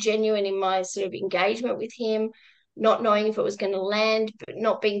in genuine in my sort of engagement with him, not knowing if it was going to land, but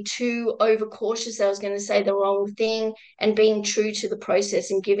not being too overcautious that I was going to say the wrong thing, and being true to the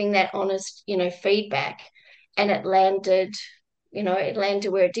process and giving that honest, feedback. And it landed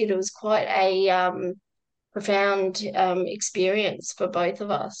where it did. It was quite a profound experience for both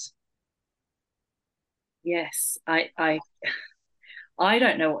of us. Yes, I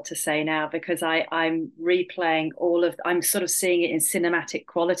don't know what to say now because I'm replaying I'm sort of seeing it in cinematic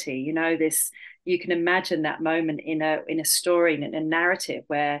quality. This you can imagine that moment in a story, in a narrative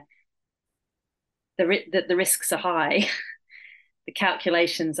where the risks are high, the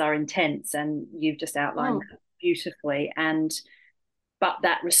calculations are intense, and you've just outlined Mm. that beautifully. And but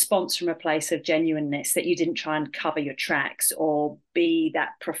that response from a place of genuineness, that you didn't try and cover your tracks or be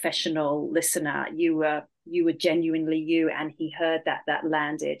that professional listener. You were genuinely you, and he heard that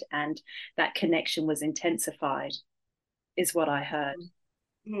landed, and that connection was intensified, is what I heard.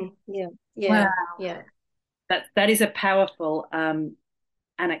 Mm. Yeah, Wow. yeah, yeah. That is a powerful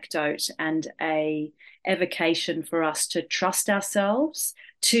anecdote and a evocation for us to trust ourselves,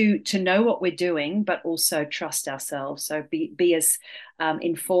 to know what we're doing, but also trust ourselves. So be as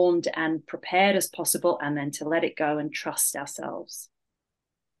informed and prepared as possible, and then to let it go and trust ourselves.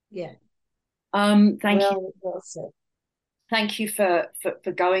 Yeah. Thank you. Well said. Thank you for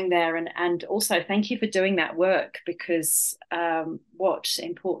going there, and also thank you for doing that work, because what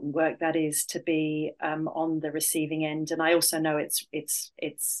important work that is, to be on the receiving end. And I also know it's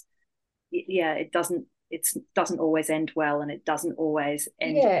yeah, it doesn't always end well, and it doesn't always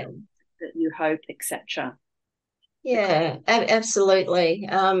end Yeah, that you hope, etc. yeah, absolutely.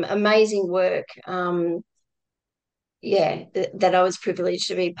 Amazing work. Yeah, that I was privileged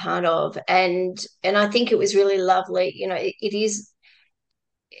to be part of, and I think it was really lovely. It is,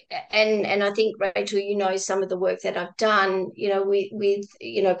 and I think, Rachel, some of the work that I've done,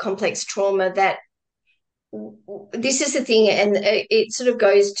 with complex trauma, that this is the thing, and it sort of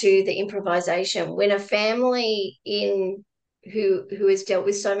goes to the improvisation. When a family in who has dealt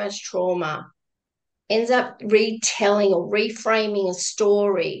with so much trauma ends up retelling or reframing a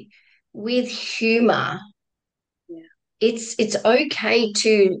story with humor, Yeah. it's okay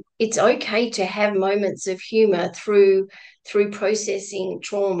to have moments of humor through processing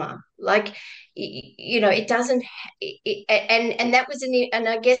trauma. It doesn't, and that was and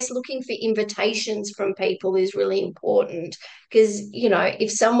I guess looking for invitations from people is really important, because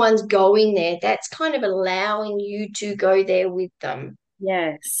if someone's going there, that's kind of allowing you to go there with them.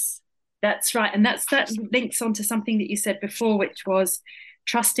 Yes. That's right. And that links onto something that you said before, which was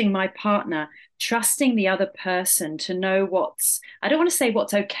trusting my partner, trusting the other person to know I don't want to say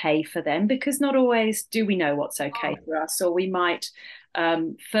what's okay for them, because not always do we know what's okay for us, or we might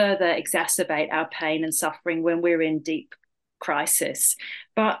further exacerbate our pain and suffering when we're in deep crisis.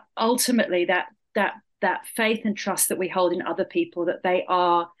 But ultimately, that faith and trust that we hold in other people, that they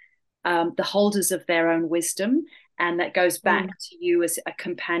are the holders of their own wisdom, and that goes back to you as a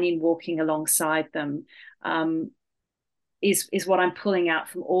companion walking alongside them, is what I'm pulling out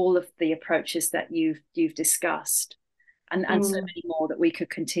from all of the approaches that you've discussed, and so many more that we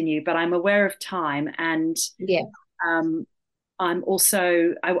could continue. But I'm aware of time, and Yeah. I'm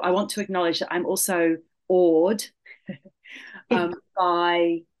also I want to acknowledge that I'm also awed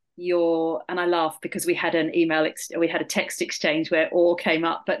by your, and I laugh because we had we had a text exchange where awe came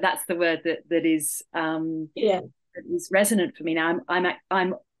up, but that's the word that is Yeah. that is resonant for me now.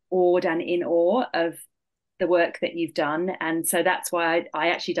 I'm awed and in awe of the work that you've done, and so that's why I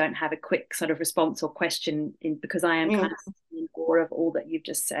actually don't have a quick sort of response or question because I am kind of in awe of all that you've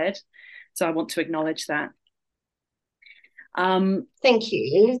just said. So I want to acknowledge that. Thank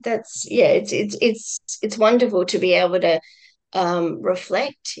you. That's yeah. It's wonderful to be able to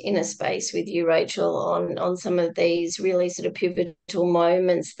reflect in a space with you, Rachel, on some of these really sort of pivotal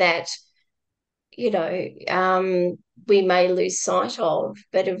moments that we may lose sight of,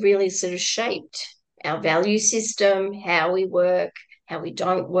 but have really sort of shaped our value system, how we work, how we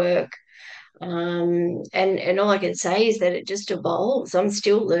don't work. And all I can say is that it just evolves. I'm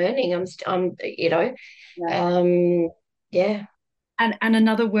still learning. yeah. Yeah. And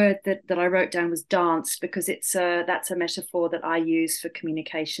another word that I wrote down was dance, because that's a metaphor that I use for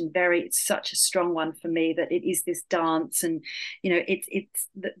communication. It's such a strong one for me, that it is this dance, and it's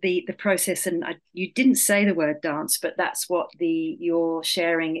the process. And you didn't say the word dance, but that's what your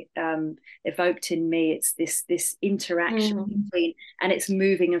sharing evoked in me. It's this interaction between, and it's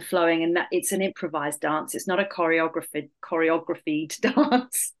moving and flowing, and that it's an improvised dance. It's not a choreographed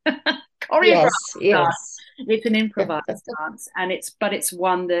dance. Choreographed Yes, dance. yes. It's an improvised dance, and it's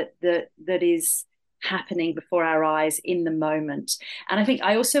one that is happening before our eyes in the moment. And I think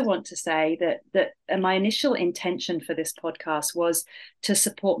I also want to say that my initial intention for this podcast was to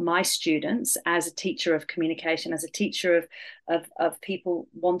support my students as a teacher of communication, as a teacher of people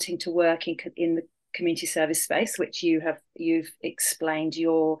wanting to work in the community service space, which you've explained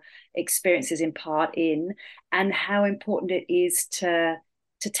your experiences in part in, and how important it is to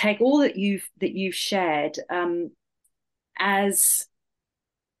take all that you've shared as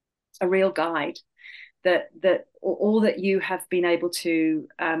a real guide, that all that you have been able to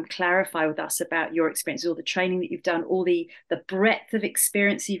clarify with us about your experiences, all the training that you've done, all the breadth of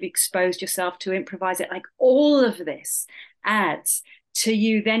experience you've exposed yourself to, improvise it, like all of this adds to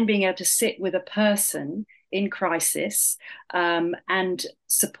you then being able to sit with a person in crisis, and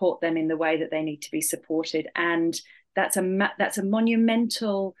support them in the way that they need to be supported. And that's a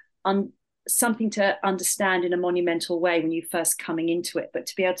monumental something to understand in a monumental way when you're first coming into it, but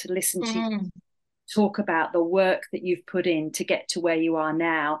to be able to listen to you talk about the work that you've put in to get to where you are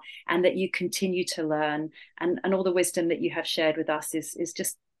now, and that you continue to learn, and all the wisdom that you have shared with us is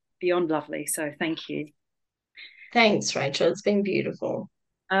just beyond lovely. So thank you. Thanks, Rachel. It's been beautiful.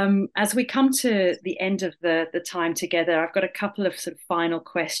 As we come to the end of the time together, I've got a couple of sort of final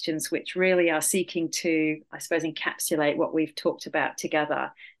questions, which really are seeking to, I suppose, encapsulate what we've talked about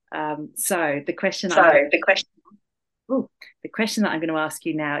together. So the question the question that I'm going to ask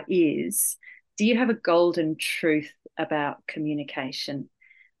you now is, do you have a golden truth about communication?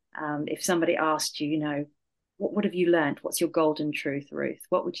 If somebody asked you, what have you learned? What's your golden truth, Ruth?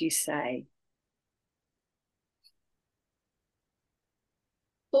 What would you say?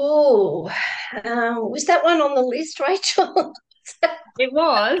 Oh, was that one on the list, Rachel? It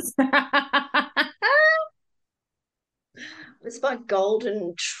was. It's my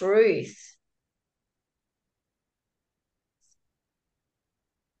golden truth.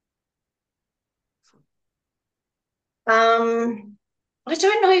 I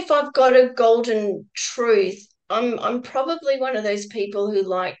don't know if I've got a golden truth. I'm probably one of those people who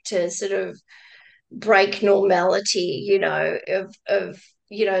like to sort of break normality,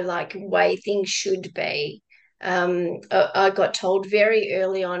 like way things should be. I got told very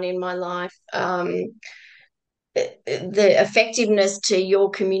early on in my life, the effectiveness to your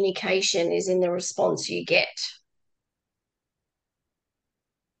communication is in the response you get.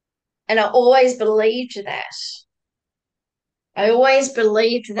 And I always believed that. I always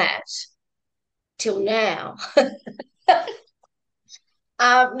believed that till now.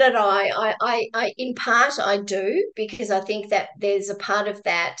 No, in part, I do because I think that there's a part of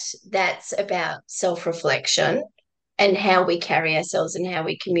that that's about self-reflection and how we carry ourselves and how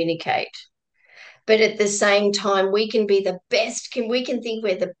we communicate. But at the same time, we can be the best. We can think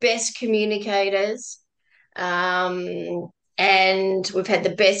we're the best communicators, and we've had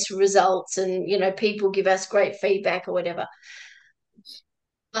the best results, and people give us great feedback or whatever.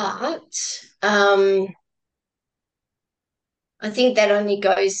 But I think that only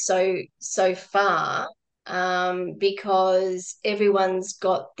goes so far, because everyone's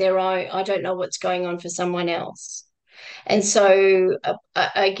got their own. I don't know what's going on for someone else, and so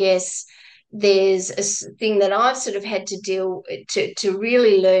I guess there's thing that I've sort of had to deal to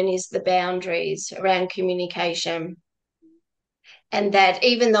really learn is the boundaries around communication, and that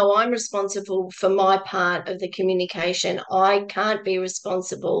even though I'm responsible for my part of the communication, I can't be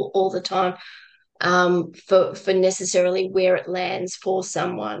responsible all the time, for necessarily where it lands for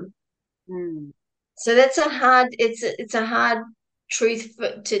someone. Mm. So that's a hard it's a hard truth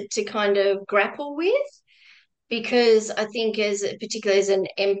to kind of grapple with, because I think particularly as an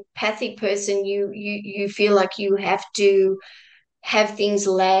empathic person, you feel like you have to have things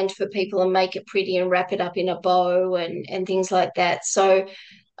land for people and make it pretty and wrap it up in a bow and things like that. So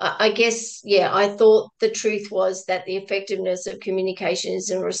I guess, yeah, I thought the truth was that the effectiveness of communication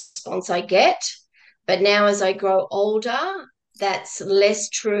is in response I get. But now as I grow older, that's less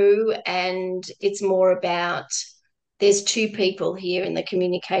true. And it's more about there's two people here in the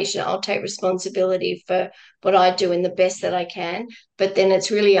communication. I'll take responsibility for what I do in the best that I can. But then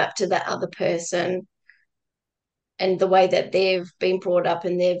it's really up to the other person and the way that they've been brought up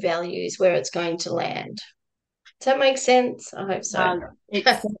and their values where it's going to land. Does that make sense? I hope so. It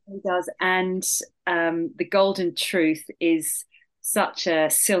certainly does. And the golden truth is such a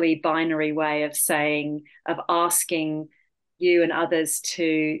silly binary way of saying, of asking you and others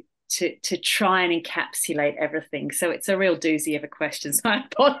to try and encapsulate everything. So it's a real doozy of a question. So I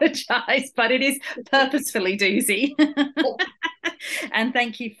apologize, but it is purposefully doozy. And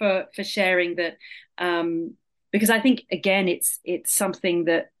thank you for sharing that. Because I think again, it's something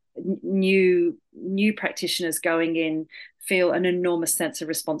that new practitioners going in feel an enormous sense of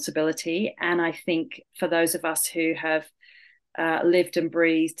responsibility. And I think for those of us who have lived and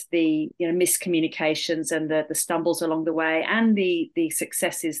breathed the miscommunications and the stumbles along the way and the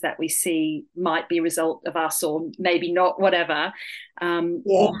successes that we see might be a result of us or maybe not, whatever, Yeah.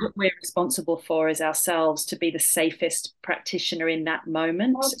 all that we're responsible for is ourselves to be the safest practitioner in that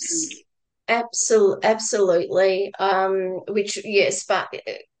moment. Absolutely. Which yes, but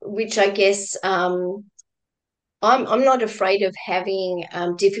which I guess I'm not afraid of having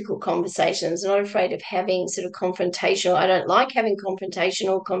difficult conversations. I'm not afraid of having sort of confrontational. I don't like having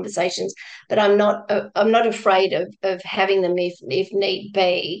confrontational conversations, but I'm not afraid of having them if need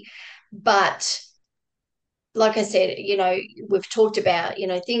be. But like I said, we've talked about,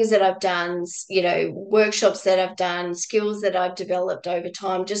 things that I've done, workshops that I've done, skills that I've developed over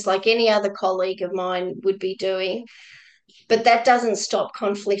time, just like any other colleague of mine would be doing. But that doesn't stop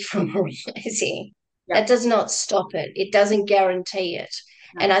conflict from arising. Yeah. That does not stop it. It doesn't guarantee it.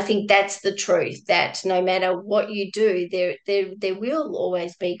 No. And I think that's the truth, that no matter what you do, there will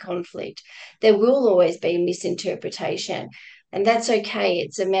always be conflict. There will always be misinterpretation. And that's okay.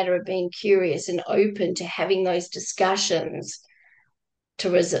 It's a matter of being curious and open to having those discussions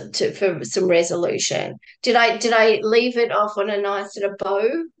for some resolution. Did I leave it off on a nice sort of bow,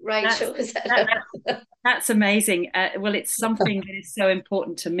 That's Rachel? Is that, that that's amazing. Well, it's something that is so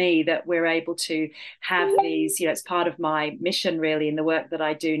important to me that we're able to have these. It's part of my mission, really, in the work that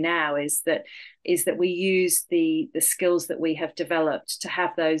I do now. Is that we use the skills that we have developed to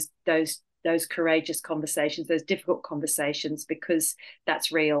have those courageous conversations, those difficult conversations, because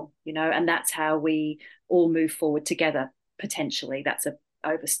that's real, and that's how we all move forward together. Potentially, that's a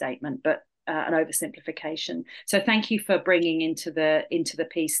overstatement, but an oversimplification. So thank you for bringing into the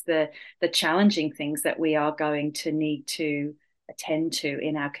piece the challenging things that we are going to need to attend to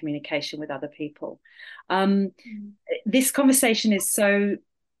in our communication with other people. This conversation is so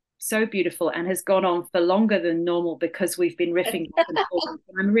beautiful and has gone on for longer than normal because we've been riffing back and forth.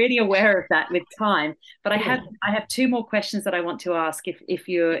 I'm really aware of that with time. But I have two more questions that I want to ask if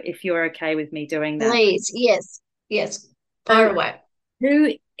you're okay with me doing that. Please, yes, fire So away.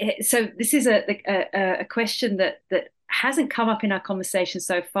 so this is a question that hasn't come up in our conversation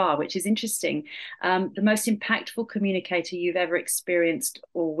so far, which is interesting. The most impactful communicator you've ever experienced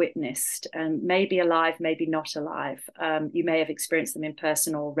or witnessed, maybe alive, maybe not alive. You may have experienced them in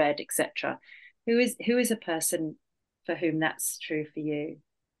person or read, etc. Who is a person for whom that's true for you?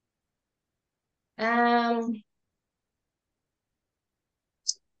 Um,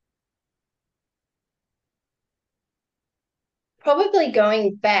 probably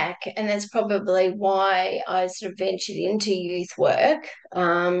going back, and that's probably why I sort of ventured into youth work,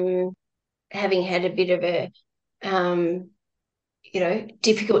 having had a bit of a,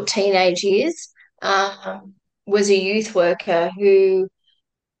 difficult teenage years, was a youth worker who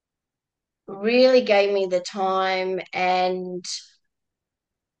really gave me the time and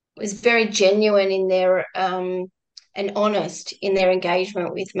was very genuine in their and honest in their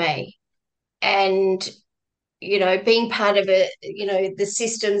engagement with me. And being part of it, the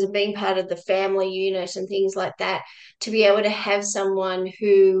systems and being part of the family unit and things like that, to be able to have someone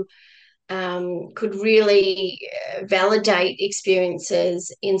who could really validate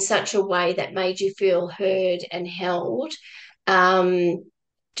experiences in such a way that made you feel heard and held,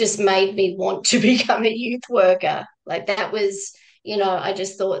 just made me want to become a youth worker. Like that was, I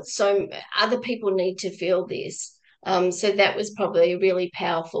just thought so other people need to feel this. So that was probably a really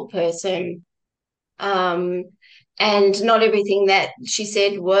powerful person. Um, and not everything that she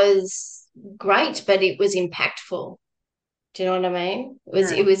said was great, but it was impactful. Do you know what I mean?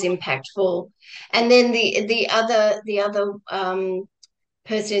 It was impactful. And then the other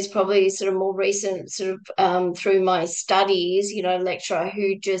person is probably sort of more recent, sort of through my studies, lecturer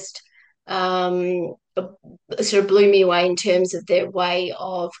who just sort of blew me away in terms of their way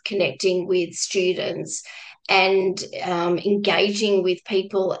of connecting with students and engaging with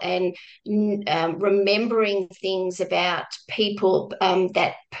people and remembering things about people,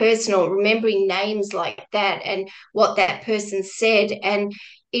 that personal, remembering names like that and what that person said. And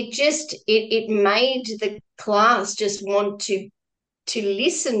it made the class just want to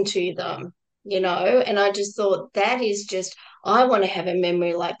listen to them, and I just thought that is just, I want to have a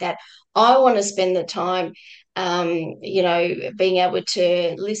memory like that. I want to spend the time, being able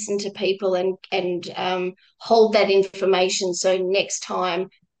to listen to people and hold that information, so next time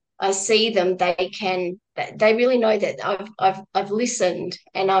I see them, they really know that I've listened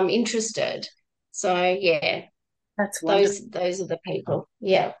and I'm interested. So yeah, That's wonderful. those are the people.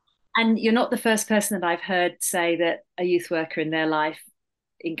 Yeah. And you're not the first person that I've heard say that a youth worker in their life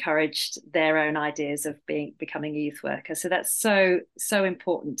encouraged their own ideas of becoming a youth worker. So that's so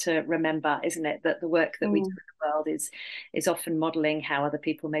important to remember, isn't it? That the work that we do in the world is often modeling how other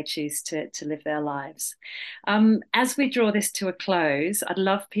people may choose to live their lives. As we draw this to a close, I'd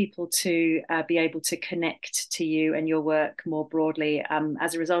love people to be able to connect to you and your work more broadly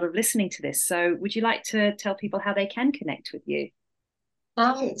as a result of listening to this. So would you like to tell people how they can connect with you?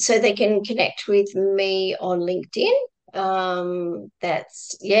 So they can connect with me on LinkedIn.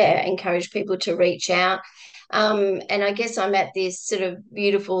 Yeah, encourage people to reach out. And I guess I'm at this sort of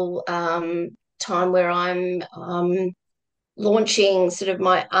beautiful time where I'm launching sort of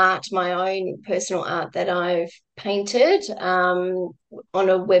my art, my own personal art that I've painted on a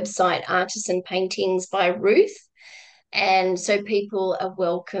website, Artisan Paintings by Ruth. And so people are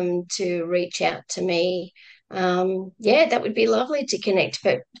welcome to reach out to me. Yeah, that would be lovely to connect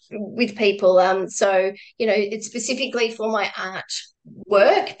with people. So, it's specifically for my art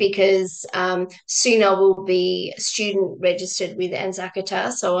work because soon I will be student registered with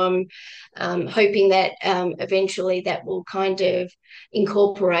Anzacata. So I'm hoping that eventually that will kind of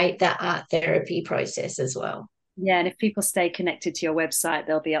incorporate the art therapy process as well. Yeah, and if people stay connected to your website,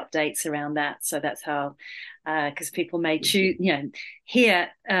 there'll be updates around that. So that's how, because people may choose, hear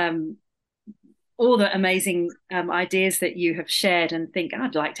all the amazing ideas that you have shared and think,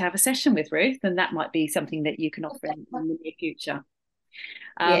 I'd like to have a session with Ruth, and that might be something that you can offer in the near future.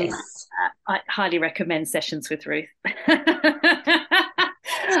 Yes. I highly recommend sessions with Ruth. Bring out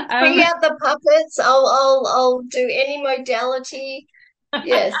the puppets. I'll do any modality.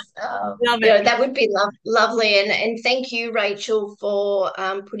 Yes, Love it. that would be lovely. And thank you, Rachel, for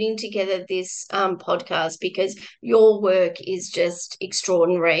putting together this podcast, because your work is just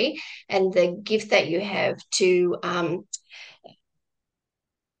extraordinary, and the gift that you have to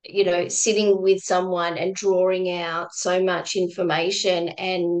sitting with someone and drawing out so much information,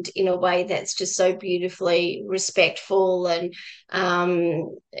 and in a way that's just so beautifully respectful, and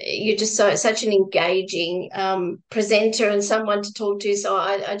you're just such an engaging presenter and someone to talk to. So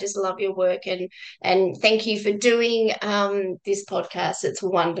I just love your work, and thank you for doing this podcast. It's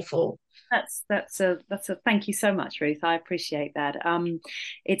wonderful. That's a thank you so much, Ruth. I appreciate that.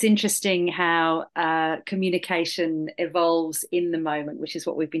 It's interesting how communication evolves in the moment, which is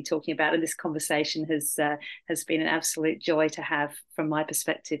what we've been talking about, and this conversation has been an absolute joy to have from my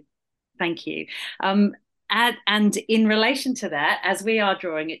perspective. Thank you. And in relation to that, as we are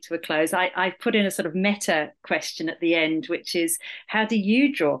drawing it to a close, I put in a sort of meta question at the end, which is, how do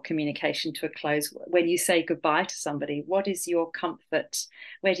you draw communication to a close when you say goodbye to somebody? What is your comfort?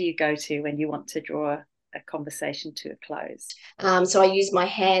 Where do you go to when you want to draw a conversation to a close? So I use my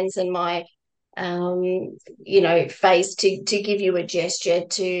hands and my face to give you a gesture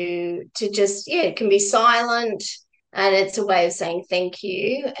to just, it can be silent, and it's a way of saying thank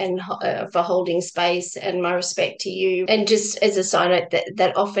you and for holding space and my respect to you. And just as a side note,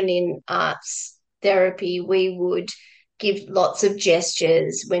 that often in arts therapy we would give lots of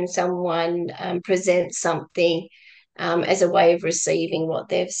gestures when someone presents something as a way of receiving what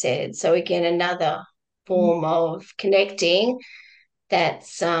they've said. So again, another form of connecting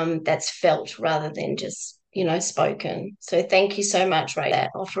that's felt rather than just spoken. So thank you so much, Ray, for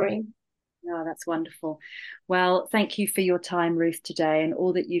that offering. Oh, that's wonderful. Well, thank you for your time, Ruth, today, and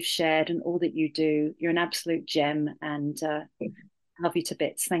all that you've shared and all that you do. You're an absolute gem, and love you to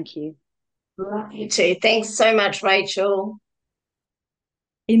bits. Thank you. Love you too. Thanks so much, Rachel.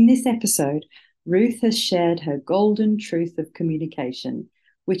 In this episode, Ruth has shared her golden truth of communication,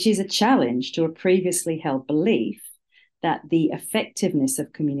 which is a challenge to a previously held belief that the effectiveness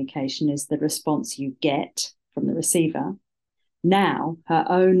of communication is the response you get from the receiver. Now, her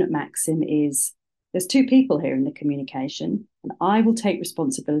own maxim is, there's two people here in the communication, and I will take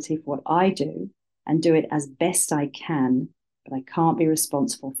responsibility for what I do and do it as best I can, but I can't be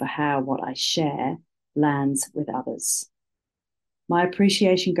responsible for how what I share lands with others. My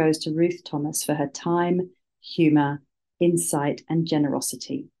appreciation goes to Ruth Thomas for her time, humour, insight, and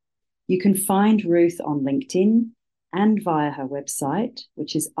generosity. You can find Ruth on LinkedIn and via her website,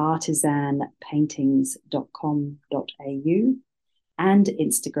 which is artisanpaintings.com.au, and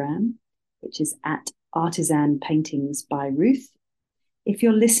Instagram, which is at artisanpaintings by Ruth. If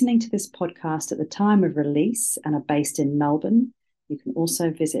you're listening to this podcast at the time of release and are based in Melbourne, you can also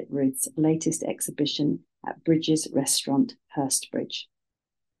visit Ruth's latest exhibition at Bridges Restaurant, Hurstbridge.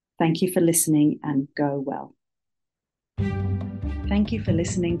 Thank you for listening, and go well. Thank you for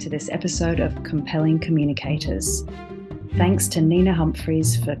listening to this episode of Compelling Communicators. Thanks to Nina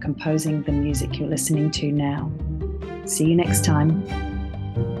Humphreys for composing the music you're listening to now. See you next time.